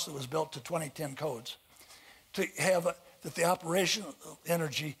a house that was built to 2010 codes to have that the operational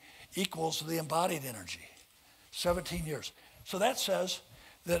energy equals the embodied energy. 17 years. So that says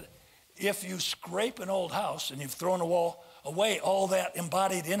that if you scrape an old house and you've thrown away all that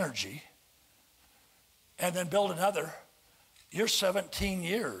embodied energy and then build another, you're 17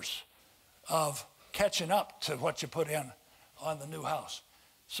 years of catching up to what you put in on the new house.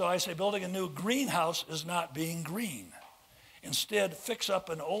 So I say building a new greenhouse is not being green. Instead, fix up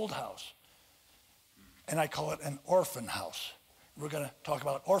an old house. And I call it an orphan house. We're going to talk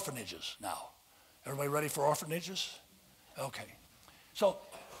about orphanages now. Everybody ready for orphanages? Okay. So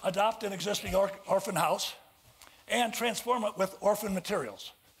adopt an existing orphan house and transform it with orphan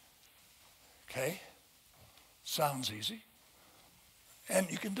materials. Okay? Sounds easy. And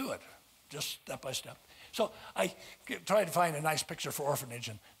you can do it, just step by step. So I tried to find a nice picture for orphanage,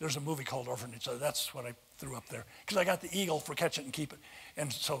 and there's a movie called Orphanage, so that's what I threw up there. Because I got the eagle for catch it and keep it,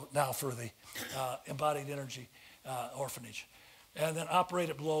 and so now for the embodied energy orphanage. And then operate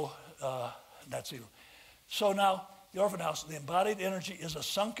it below net zero. So now the orphan house, the embodied energy is a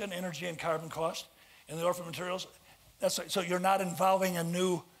sunken energy and carbon cost, and the orphan materials, so you're not involving a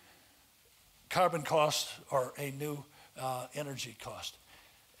new carbon cost or a new energy cost.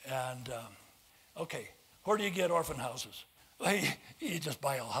 And okay, where do you get orphan houses? Well, you just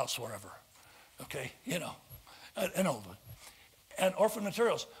buy a house wherever, okay, you know, an old one. And orphan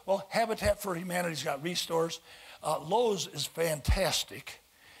materials, well, Habitat for Humanity's got restores. Lowe's is fantastic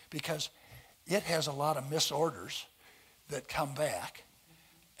because it has a lot of misorders that come back,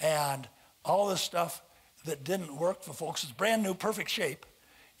 and all this stuff that didn't work for folks is brand new, perfect shape,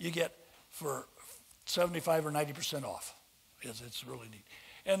 you get for 75 or 90% off. It's really neat.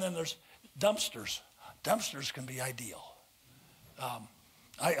 And then there's dumpsters. dumpsters can be ideal.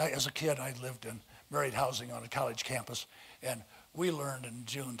 As a kid, I lived in married housing on a college campus, and we learned in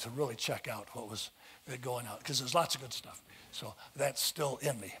June to really check out what was going out, because there's lots of good stuff. So that's still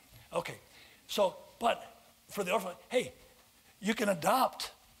in me. Okay, so, but for the orphan, hey, you can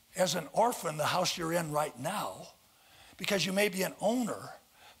adopt as an orphan the house you're in right now, because you may be an owner,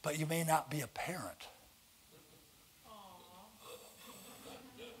 but you may not be a parent.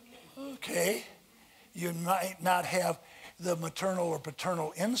 Okay, you might not have the maternal or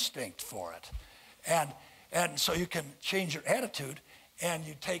paternal instinct for it. And so you can change your attitude, and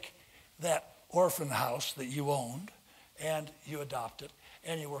you take that orphan house that you owned, and you adopt it,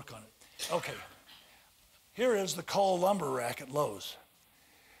 and you work on it. Okay, here is the coal lumber rack at Lowe's.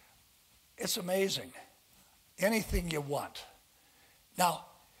 It's amazing. Anything you want. Now,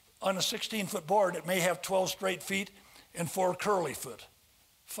 on a 16-foot board, it may have 12 straight feet and 4 curly foot.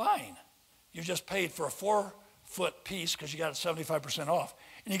 Fine. You just paid for a 4-foot piece because you got it 75% off,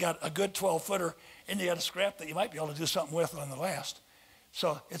 and you got a good 12-footer, and you got a scrap that you might be able to do something with on the last.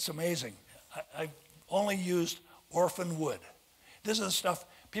 So it's amazing. I've only used orphan wood. This is the stuff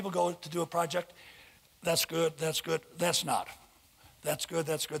people go to do a project. That's good, that's good, that's not. That's good,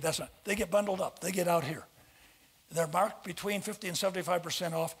 that's good, that's not. They get bundled up. They get out here. They're marked between 50 and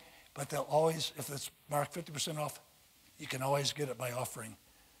 75% off, but they'll always, if it's marked 50% off, you can always get it by offering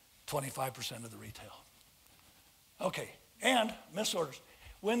 25% of the retail. Okay, and misorders.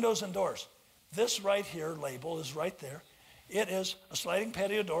 Windows and doors. This right here label is right there. It is a sliding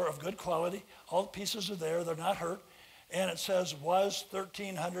patio door of good quality. All the pieces are there. They're not hurt. And it says was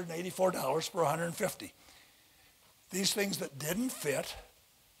 $1,384 for $150. These things that didn't fit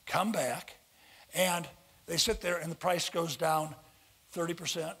come back, and they sit there, and the price goes down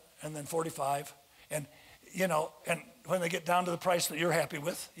 30% and then 45%. And, you know, and when they get down to the price that you're happy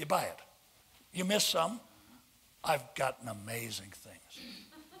with, you buy it. You miss some. I've gotten amazing things.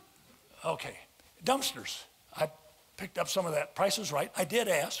 Okay, dumpsters. I picked up some of that. Price is right. I did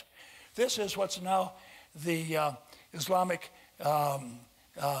ask. This is what's now the Islamic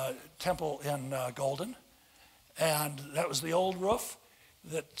temple in Golden. And that was the old roof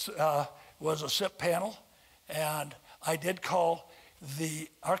that was a SIP panel. And I did call the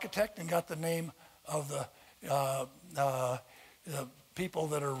architect and got the name of the people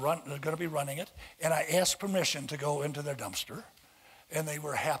that are going to be running it. And I asked permission to go into their dumpster. And they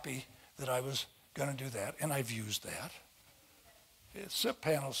were happy that I was going to do that. And I've used that. It's SIP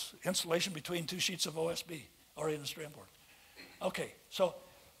panels, insulation between 2 sheets of OSB or in a strand board. Okay, so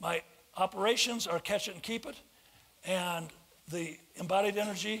my operations are catch it and keep it. And the embodied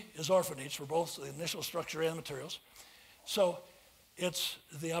energy is orphanage for both the initial structure and materials. So it's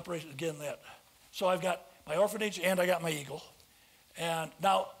the operation, again, that. So I've got my orphanage and I got my eagle. And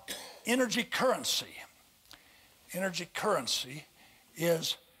now, energy currency. Energy currency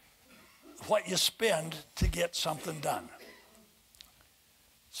is what you spend to get something done.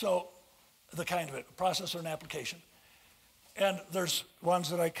 So the kind of it, a process or an application. And there's ones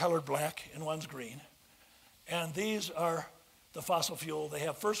that I colored black and one's green. And these are the fossil fuel. They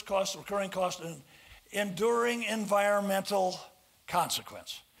have first cost, recurring cost, and enduring environmental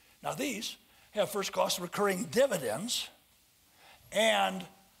consequence. Now these have first cost, recurring dividends, and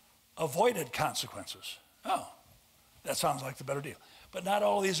avoided consequences. Oh, that sounds like the better deal. But not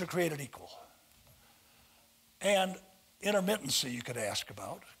all of these are created equal. And intermittency you could ask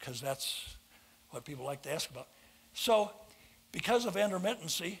about, because that's what people like to ask about. So because of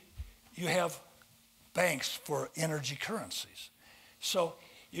intermittency, you have banks for energy currencies. So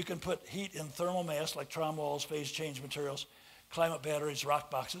you can put heat in thermal mass like trom walls, phase change materials, climate batteries,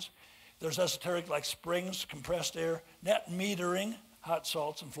 rock boxes. There's esoteric like springs, compressed air, net metering, hot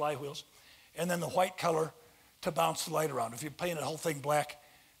salts and flywheels, and then the white color to bounce the light around. If you paint the whole thing black,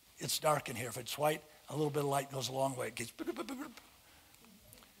 it's dark in here. If it's white, a little bit of light goes a long way. It gets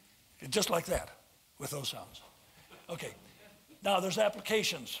just like that with those sounds. Okay, now there's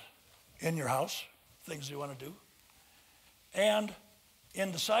applications in your house, things you want to do. And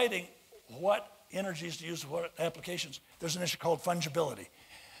in deciding what energies to use, what applications, there's an issue called fungibility.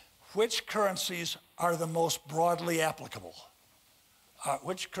 Which currencies are the most broadly applicable?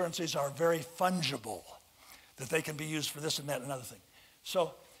 Which currencies are very fungible, that they can be used for this and that and another thing?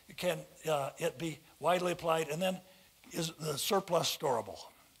 So can it be widely applied? And then is the surplus storable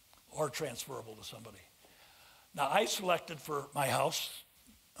or transferable to somebody? Now I selected for my house,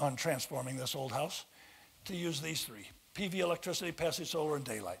 on transforming this old house, to use these 3. PV electricity, passive solar, and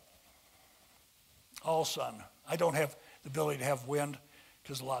daylight. All sun. I don't have the ability to have wind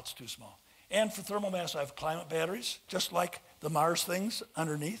because the lot's too small. And for thermal mass, I have climate batteries, just like the Mars things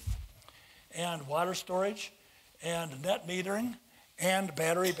underneath. and water storage and net metering and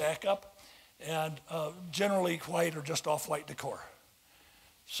battery backup and generally white or just off-white decor.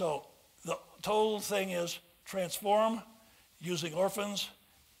 So the total thing is transform using orphans,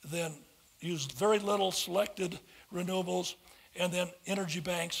 then use very little selected renewables, and then energy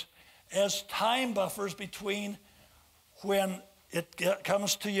banks as time buffers between when it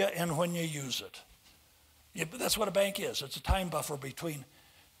comes to you and when you use it. Yeah, but that's what a bank is. It's a time buffer between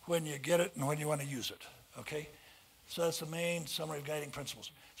when you get it and when you want to use it, okay? So that's the main summary of guiding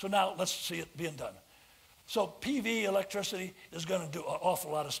principles. So now let's see it being done. So PV electricity is going to do an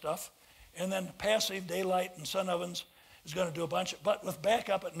awful lot of stuff. And then passive daylight and sun ovens is going to do a bunch, but with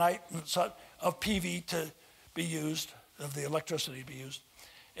backup at night of PV to be used, of the electricity to be used.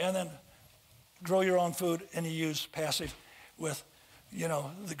 And then grow your own food, and you use passive with, you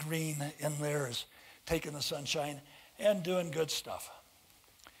know, the green in there is taking the sunshine and doing good stuff.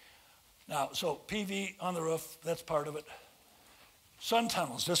 Now, so PV on the roof, that's part of it. Sun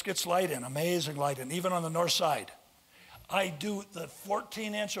tunnels, this gets light in, amazing light in, even on the north side. I do the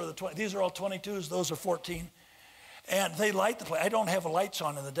 14-inch or the 20, these are all 22s, those are 14. And they light the place. I don't have lights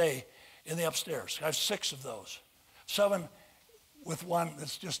on in the day in the upstairs. I have 6 of those. 7 with one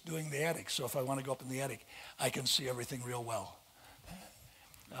that's just doing the attic. So if I want to go up in the attic, I can see everything real well.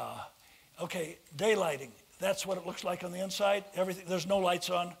 Okay, daylighting. That's what it looks like on the inside. Everything, there's no lights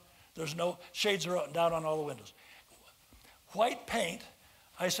on. There's no, shades are down on all the windows. White paint,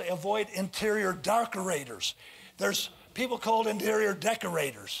 I say avoid interior darkerators. There's people called interior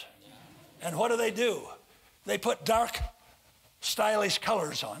decorators. And what do? They put dark, stylish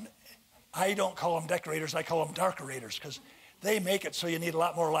colors on. I don't call them decorators, I call them darkerators because they make it so you need a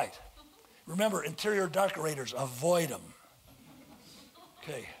lot more light. Remember, interior darkerators, avoid them.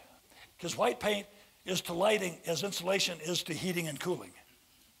 Okay, because white paint is to lighting as insulation is to heating and cooling.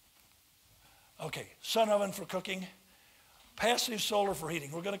 Okay, sun oven for cooking, passive solar for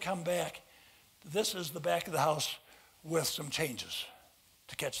heating. We're going to come back. This is the back of the house with some changes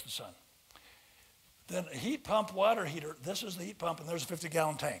to catch the sun. Then a heat pump water heater. This is the heat pump, and there's a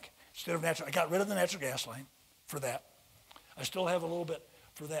 50-gallon tank instead of natural. I got rid of the natural gas line for that. I still have a little bit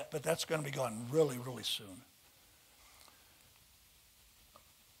for that, but that's going to be gone really, really soon.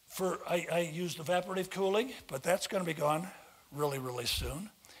 I used evaporative cooling, but that's going to be gone really, really soon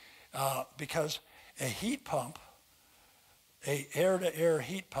because a heat pump, a air-to-air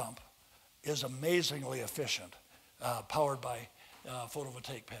heat pump, is amazingly efficient, powered by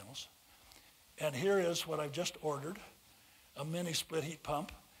photovoltaic panels. And here is what I've just ordered, a mini split heat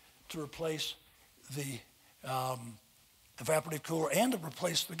pump to replace the evaporative cooler and to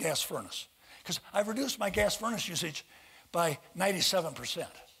replace the gas furnace. Because I've reduced my gas furnace usage by 97%.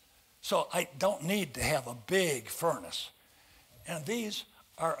 So I don't need to have a big furnace. And these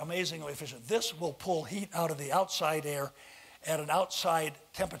are amazingly efficient. This will pull heat out of the outside air at an outside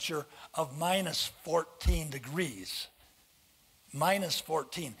temperature of minus 14 degrees. Minus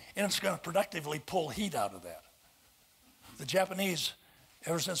 14. And it's going to productively pull heat out of that. The Japanese,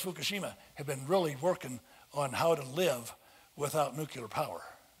 ever since Fukushima, have been really working on how to live without nuclear power.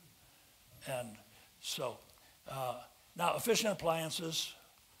 And so, now efficient appliances,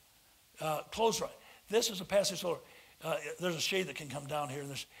 clothes dry. This is a passive solar. There's a shade that can come down here,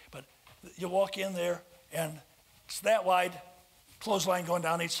 but you walk in there and it's that wide, clothesline going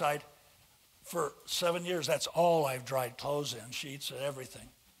down each side. For 7 years, that's all I've dried clothes in, sheets and everything.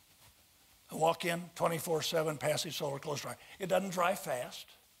 I walk in, 24/7 passive solar clothes dry. It doesn't dry fast,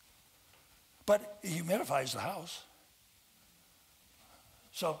 but it humidifies the house.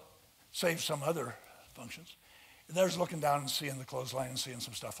 So, saves some other functions. And there's looking down and seeing the clothesline and seeing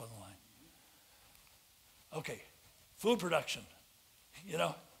some stuff on the line. Okay, food production. You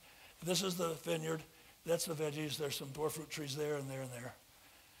know, this is the vineyard. That's the veggies. There's some dwarf fruit trees there and there and there.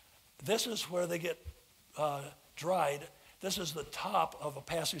 This is where they get dried. This is the top of a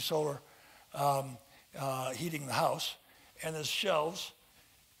passive solar heating the house. And there's shelves.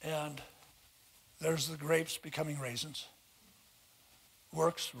 And there's the grapes becoming raisins.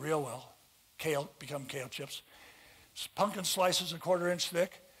 Works real well. Kale become kale chips. Pumpkin slices a 1/4 inch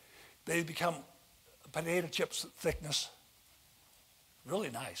thick. They become potato chips thickness.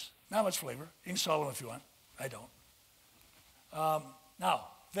 Really nice. Not much flavor. You can salt them if you want. I don't. Now,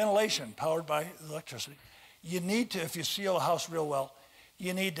 ventilation powered by electricity. You need to, if you seal a house real well,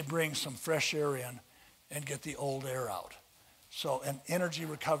 you need to bring some fresh air in and get the old air out. So an energy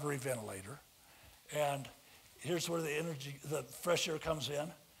recovery ventilator. And here's where the fresh air comes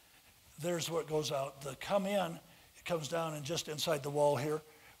in. There's where it goes out. The come in, it comes down and just inside the wall here,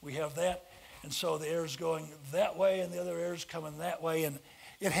 we have that. And so the air is going that way and the other air is coming that way. And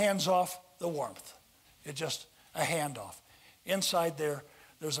it hands off the warmth. It's just a handoff. Inside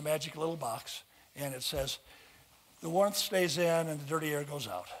there's a magic little box, and it says, the warmth stays in and the dirty air goes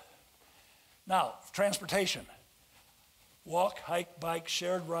out. Now, transportation. Walk, hike, bike,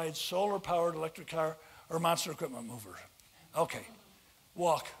 shared ride, solar-powered electric car, or monster equipment mover. Okay,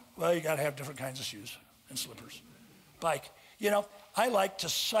 walk. Well, you got to have different kinds of shoes and slippers. Bike. You know, I like to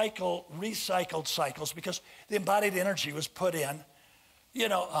cycle recycled cycles because the embodied energy was put in,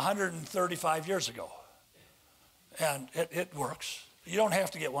 135 years ago. And it works. You don't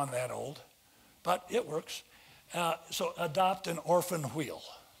have to get one that old, but it works. So adopt an orphan wheel,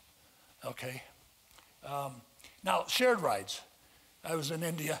 okay? Now, shared rides. I was in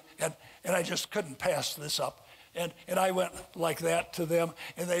India, and I just couldn't pass this up. And I went like that to them,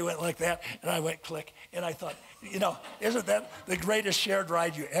 and they went like that, and I went click. And I thought, isn't that the greatest shared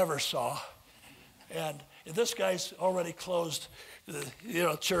ride you ever saw? And this guy's already closed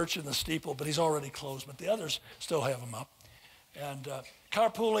the church and the steeple, but he's already closed. But the others still have them up. And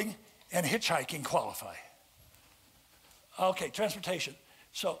carpooling and hitchhiking qualify. Okay, transportation.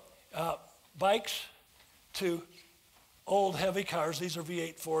 So bikes to old heavy cars. These are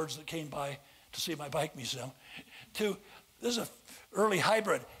V8 Fords that came by to see my bike museum. This is an early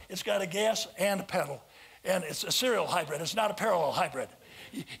hybrid. It's got a gas and a pedal. And it's a serial hybrid. It's not a parallel hybrid.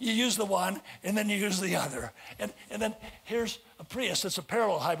 You use the one, and then you use the other. And then here's a Prius that's a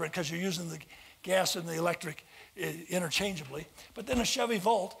parallel hybrid because you're using the gas and the electric interchangeably. But then a Chevy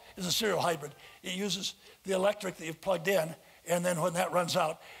Volt is a serial hybrid. It uses the electric that you've plugged in, and then when that runs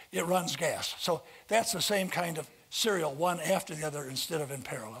out, it runs gas. So that's the same kind of serial, one after the other instead of in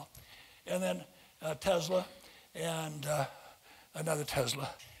parallel. And then Tesla and another Tesla.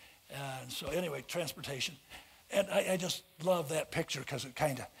 And so anyway, transportation. And I just love that picture because it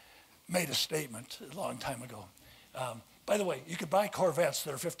kind of made a statement a long time ago. By the way, you could buy Corvettes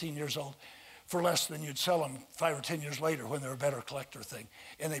that are 15 years old for less than you'd sell them 5 or 10 years later when they're a better collector thing.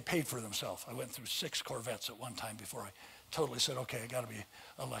 And they paid for themselves. I went through 6 Corvettes at one time before I totally said, okay, I got to be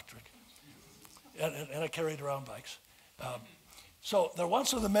electric. And I carried around bikes. So there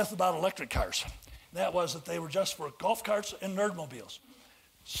once was a myth about electric cars. That was that they were just for golf carts and nerdmobiles.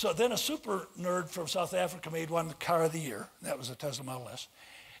 So then a super nerd from South Africa made one car of the year. That was a Tesla Model S.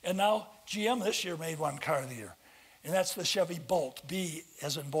 And now GM this year made one car of the year. And that's the Chevy Bolt, B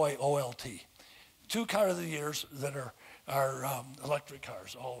as in boy, O-L-T. 2 car of the years that are electric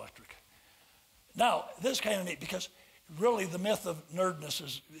cars, all electric. Now, this is kind of neat because really the myth of nerdness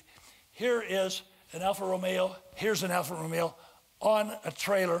is, here is an Alfa Romeo, here's an Alfa Romeo on a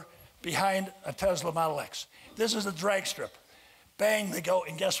trailer behind a Tesla Model X. This is a drag strip. Bang, they go,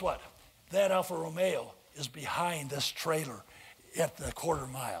 and guess what? That Alfa Romeo is behind this trailer at the quarter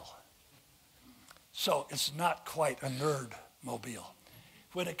mile. So it's not quite a nerd mobile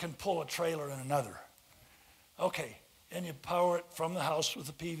when it can pull a trailer in another. Okay, and you power it from the house with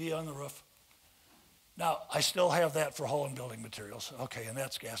a PV on the roof. Now, I still have that for hull and building materials. Okay, and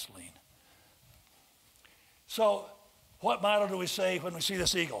that's gasoline. So what motto do we say when we see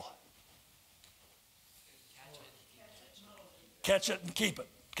this eagle? Catch it and keep it.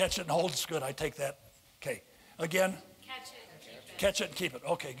 Catch it and hold it's good. I take that. Okay. Again? Catch it and keep it. Catch it and keep it.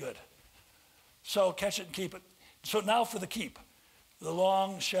 Okay, good. So catch it and keep it. So now for the keep. The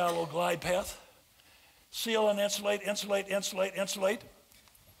long, shallow glide path. Seal and insulate, insulate, insulate, insulate.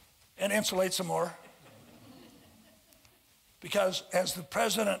 And insulate some more. Because as the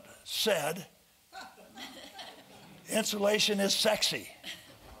president said, insulation is sexy.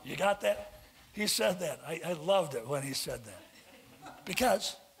 You got that? He said that. I loved it when he said that.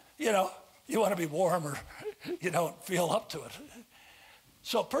 Because, you want to be warm or you don't feel up to it.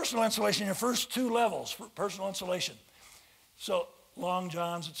 So personal insulation, your first 2 levels for personal insulation. So long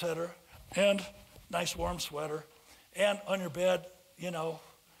johns, etc., and nice warm sweater. And on your bed,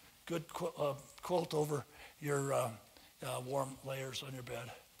 good quilt over your warm layers on your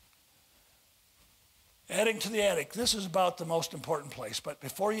bed. Adding to the attic. This is about the most important place. But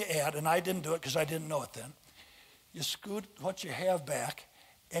before you add, and I didn't do it because I didn't know it then, you scoot what you have back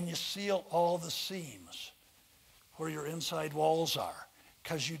and you seal all the seams where your inside walls are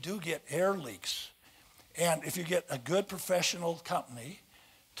because you do get air leaks. And if you get a good professional company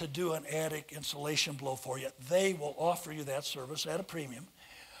to do an attic insulation blow for you, they will offer you that service at a premium,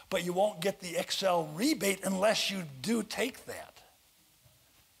 but you won't get the Excel rebate unless you do take that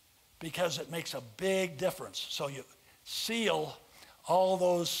because it makes a big difference. So you seal all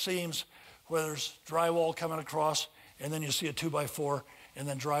those seams where there's drywall coming across, and then you see a 2x4, and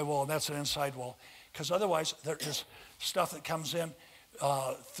then drywall, and that's an inside wall. Because otherwise, there is stuff that comes in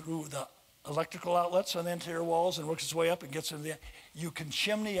through the electrical outlets on the interior walls and works its way up and gets into the, you can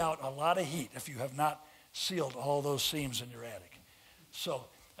chimney out a lot of heat if you have not sealed all those seams in your attic. So,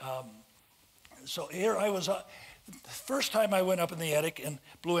 so here I was, the first time I went up in the attic and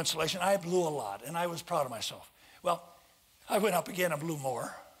blew insulation, I blew a lot and I was proud of myself. Well, I went up again and blew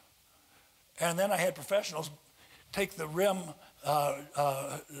more. And then I had professionals take the rim,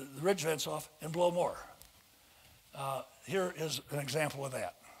 the ridge vents off and blow more. Here is an example of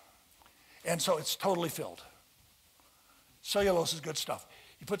that. And so it's totally filled. Cellulose is good stuff.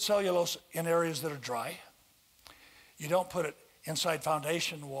 You put cellulose in areas that are dry. You don't put it inside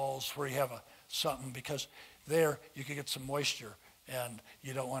foundation walls where you have something, because there you can get some moisture and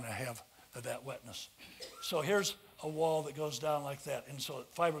you don't want to have that wetness. So here's a wall that goes down like that, and so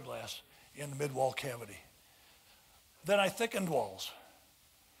fiberglass in the mid-wall cavity. Then I thickened walls.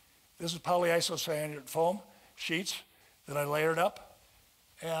 This is polyisocyanate foam sheets that I layered up,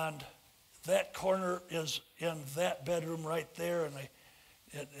 and that corner is in that bedroom right there, and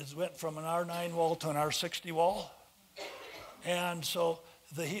it went from an R9 wall to an R60 wall, and so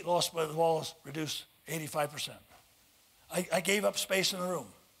the heat loss by the wall is reduced 85%. I gave up space in the room,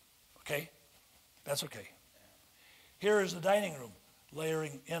 okay? That's okay. Here is the dining room,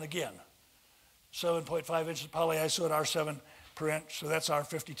 layering in again. 7.5 inches polyiso at R7 per inch, so that's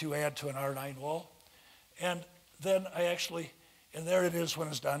R52 add to an R9 wall. And then I actually, and there it is when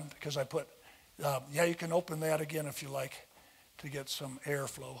it's done, because I put, yeah, you can open that again if you like to get some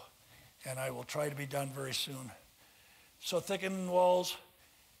airflow, and I will try to be done very soon. So thickened walls,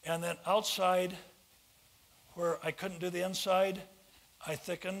 and then outside where I couldn't do the inside, I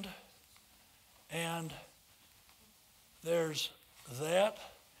thickened, and there's that.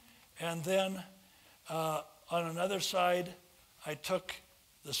 And then on another side, I took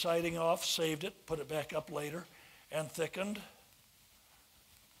the siding off, saved it, put it back up later, and thickened,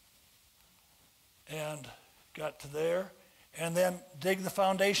 and got to there, and then dig the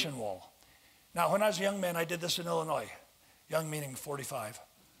foundation wall. Now, when I was a young man, I did this in Illinois. Young meaning 45,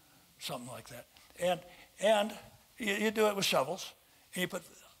 something like that. And you do it with shovels, and you put,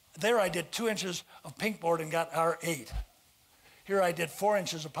 there I did 2 inches of pink board and got R8. Here I did 4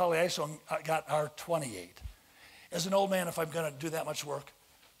 inches of polyiso and I got R28. As an old man, if I'm going to do that much work,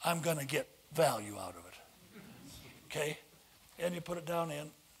 I'm going to get value out of it. Okay? And you put it down in.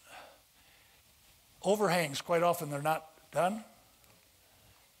 Overhangs, quite often they're not done.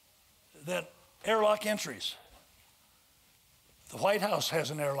 Then airlock entries. The White House has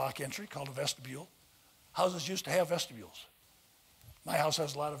an airlock entry called a vestibule. Houses used to have vestibules. My house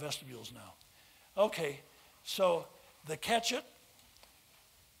has a lot of vestibules now. Okay, so the catch it,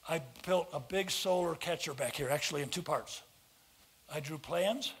 I built a big solar catcher back here, actually in 2 parts. I drew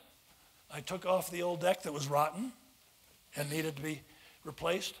plans. I took off the old deck that was rotten and needed to be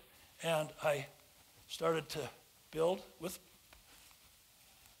replaced, and I started to build with,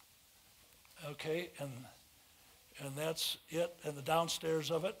 okay, and that's it. And the downstairs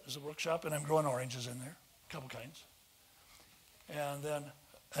of it is a workshop, and I'm growing oranges in there, a couple kinds. And then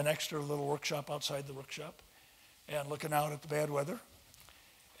an extra little workshop outside the workshop, and looking out at the bad weather.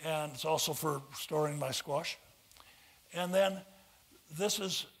 And it's also for storing my squash. And then this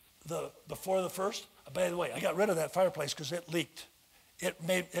is the before the first. By the way, I got rid of that fireplace because it leaked. It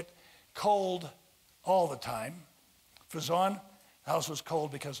made it cold all the time. If it was on, the house was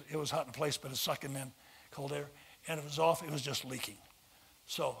cold because it was hot in the place, but it's sucking in cold air. And if it was off, it was just leaking.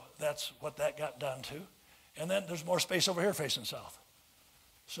 So that's what that got done to. And then there's more space over here facing south.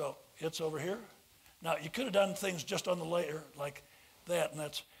 So it's over here. Now, you could have done things just on the layer like that,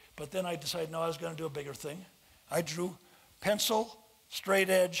 but then I decided, no, I was going to do a bigger thing. I drew pencil, straight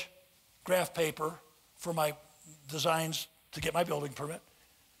edge, graph paper for my designs to get my building permit.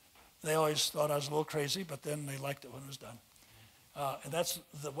 They always thought I was a little crazy, but then they liked it when it was done. And that's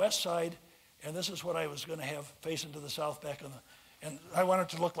the west side, and this is what I was going to have facing to the south back on the, and I wanted it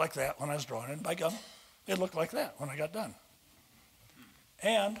to look like that when I was drawing it. And by gum, it looked like that when I got done.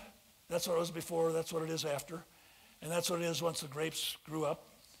 And that's what it was before, that's what it is after, and that's what it is once the grapes grew up.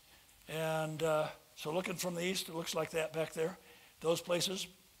 And so looking from the east, it looks like that back there. Those places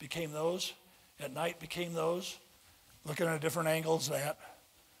became those. At night became those. Looking at different angles, that.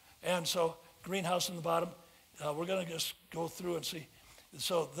 And so greenhouse in the bottom, we're going to just go through and see.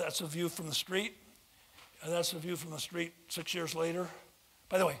 So that's a view from the street. And that's a view from the street 6 years later.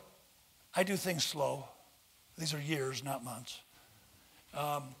 By the way, I do things slow. These are years, not months.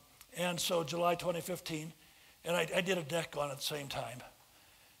 And so July 2015, and I did a deck on it at the same time.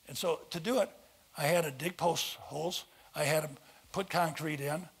 And so to do it, I had to dig post holes. I had to put concrete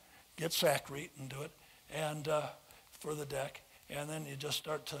in, get sackcrete and do it, and for the deck. And then you just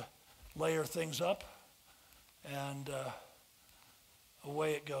start to layer things up, and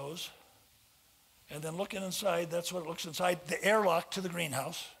away it goes. And then looking inside, that's what it looks inside, the airlock to the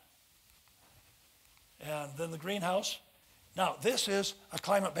greenhouse. And then the greenhouse. Now, this is a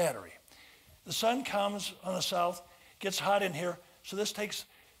climate battery. The sun comes on the south, gets hot in here, so this takes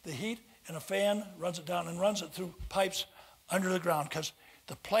the heat and a fan, runs it down and runs it through pipes under the ground because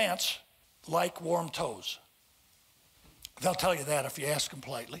the plants like warm toes. They'll tell you that if you ask them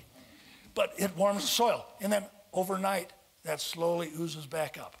politely. But it warms the soil, and then overnight, that slowly oozes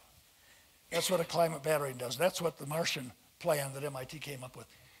back up. That's what a climate battery does. That's what the Martian plan that MIT came up with.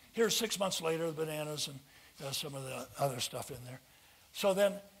 Here's 6 months later, the bananas and some of the other stuff in there. So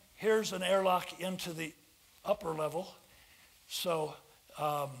then here's an airlock into the upper level. So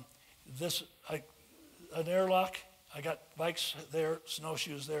an airlock, I got bikes there,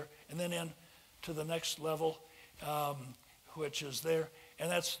 snowshoes there, and then in to the next level, which is there. And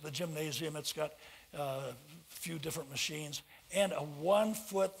that's the gymnasium. It's got a few different machines and a 1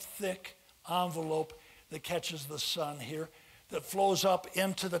 foot thick envelope that catches the sun here that flows up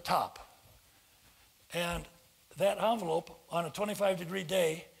into the top. And that envelope on a 25-degree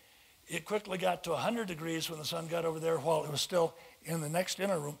day, it quickly got to 100 degrees when the sun got over there while it was still in the next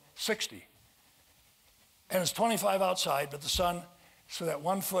inner room, 60. And it's 25 outside, but the sun, so that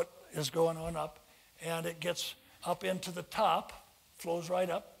 1 foot is going on up, and it gets up into the top, flows right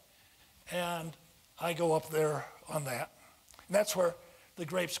up, and I go up there on that. And that's where the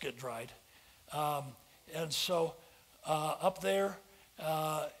grapes get dried. And so up there,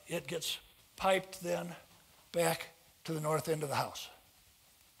 it gets piped then back to the north end of the house.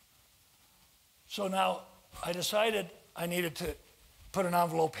 So now I decided I needed to put an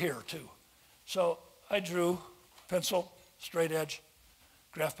envelope here too. So I drew pencil, straight edge,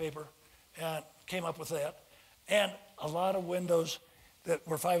 graph paper, and came up with that. And a lot of windows that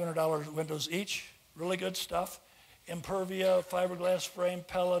were $500 windows each, really good stuff. Impervia, fiberglass frame,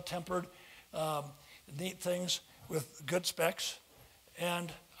 Pella, tempered, neat things with good specs.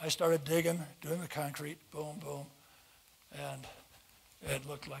 And I started digging, doing the concrete, boom, boom. And it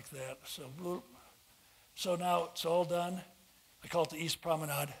looked like that. So, bloop. So now it's all done. I call it the East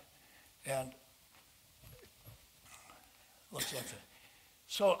Promenade. And it looks like that.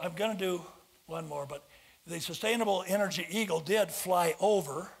 So I'm going to do one more, but the Sustainable Energy Eagle did fly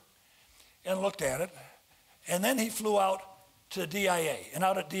over and looked at it. And then he flew out to DIA. And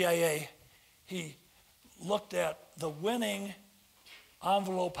out at DIA, he looked at the winning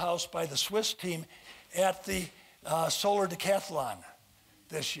envelope house by the Swiss team at the solar decathlon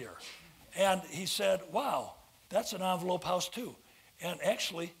this year. And he said, wow, that's an envelope house too. And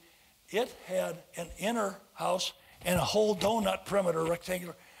actually, it had an inner house and a whole donut perimeter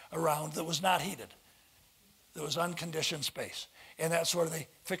rectangular around that was not heated. There was unconditioned space. And that's where they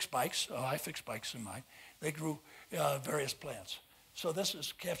fix bikes. Oh, I fix bikes in mine. They grew various plants. So this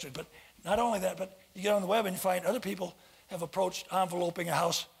is captured. But not only that, but you get on the web and you find other people have approached enveloping a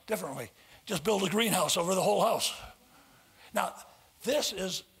house differently. Just build a greenhouse over the whole house. Now, this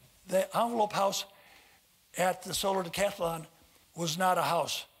is the envelope house at the solar decathlon was not a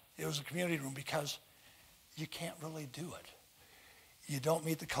house. It was a community room because you can't really do it. You don't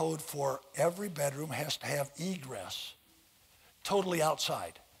meet the code for every bedroom has to have egress totally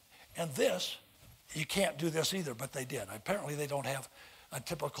outside. And this, you can't do this either, but they did. Apparently they don't have a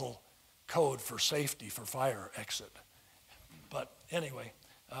typical code for safety for fire exit. But anyway,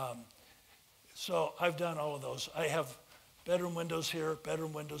 so I've done all of those. I have bedroom windows here,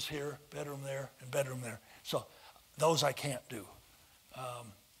 bedroom windows here, bedroom there, and bedroom there. So those I can't do.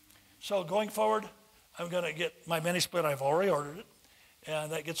 So going forward, I'm going to get my mini split. I've already ordered it.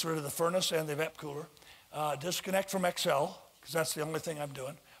 And that gets rid of the furnace and the evap cooler. Disconnect from XL, because that's the only thing I'm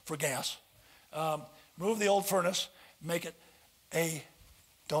doing for gas. Move the old furnace, make it a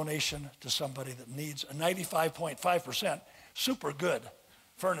donation to somebody that needs a 95.5% super good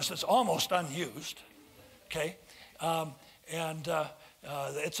furnace that's almost unused, okay?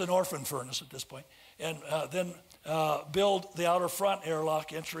 It's an orphan furnace at this point. And then build the outer front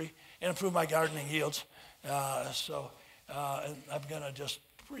airlock entry and improve my gardening yields. And I'm going to just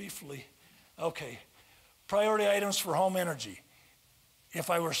briefly, okay, priority items for home energy. If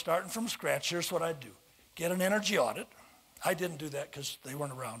I were starting from scratch, here's what I'd do. Get an energy audit. I didn't do that because they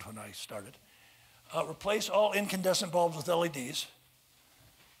weren't around when I started. Replace all incandescent bulbs with LEDs.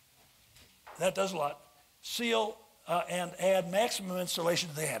 That does a lot. Seal and add maximum insulation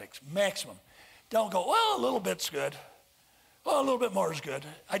to the attics, maximum. Don't go, well, a little bit's good. Well, a little bit more is good.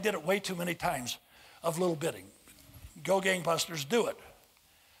 I did it way too many times of little bitting. Go gangbusters, do it.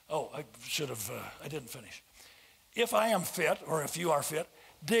 Oh, I should have, I didn't finish. If I am fit, or if you are fit,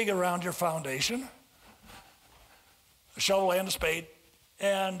 dig around your foundation, a shovel and a spade,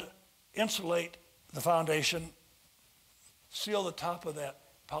 and insulate the foundation, seal the top of that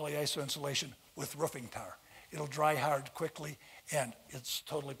polyiso insulation with roofing tar. It'll dry hard quickly, and it's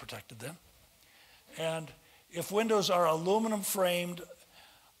totally protected then. And if windows are aluminum framed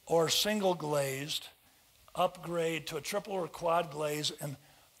or single glazed, upgrade to a triple or quad glaze and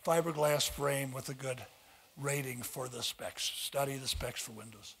fiberglass frame with a good rating for the specs. Study the specs for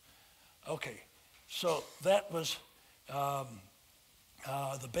windows. Okay, so that was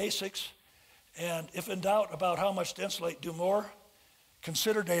the basics. And if in doubt about how much to insulate, do more.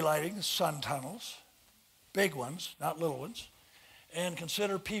 Consider daylighting, sun tunnels, big ones, not little ones. And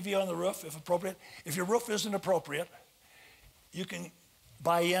consider PV on the roof if appropriate. If your roof isn't appropriate, you can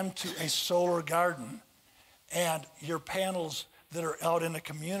buy into a solar garden, and your panels that are out in a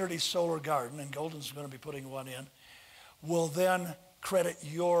community solar garden, and Golden's going to be putting one in, will then credit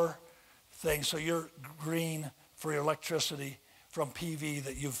your thing, so you're green for your electricity from PV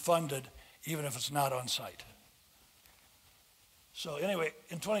that you've funded, even if it's not on site. So anyway,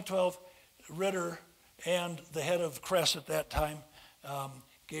 in 2012, Ritter and the head of CRES at that time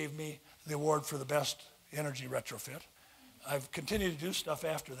gave me the award for the best energy retrofit. I've continued to do stuff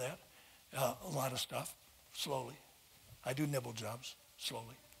after that, a lot of stuff, slowly. I do nibble jobs,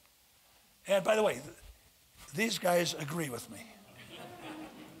 slowly. And by the way, these guys agree with me.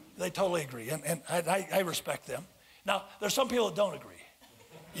 They totally agree, and I respect them. Now, there's some people that don't agree.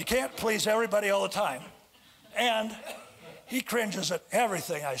 You can't please everybody all the time. And he cringes at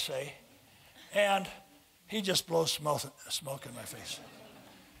everything I say, and he just blows smoke in my face.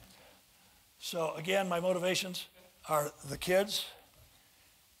 So again, my motivations are the kids.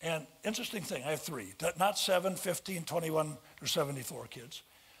 And interesting thing, I have 3, not 7, 15, 21, or 74 kids.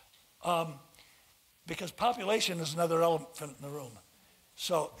 Because population is another elephant in the room.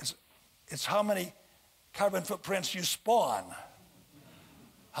 So it's how many carbon footprints you spawn.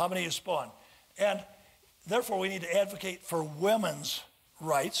 How many you spawn. And therefore, we need to advocate for women's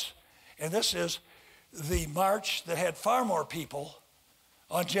rights. And this is the march that had far more people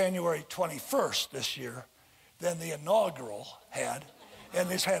on January 21st this year than the inaugural had. And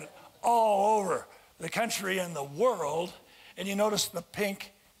this had it all over the country and the world. And you notice the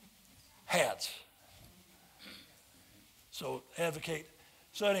pink hats. So advocate.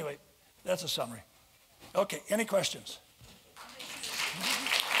 So anyway, that's a summary. Okay, any questions?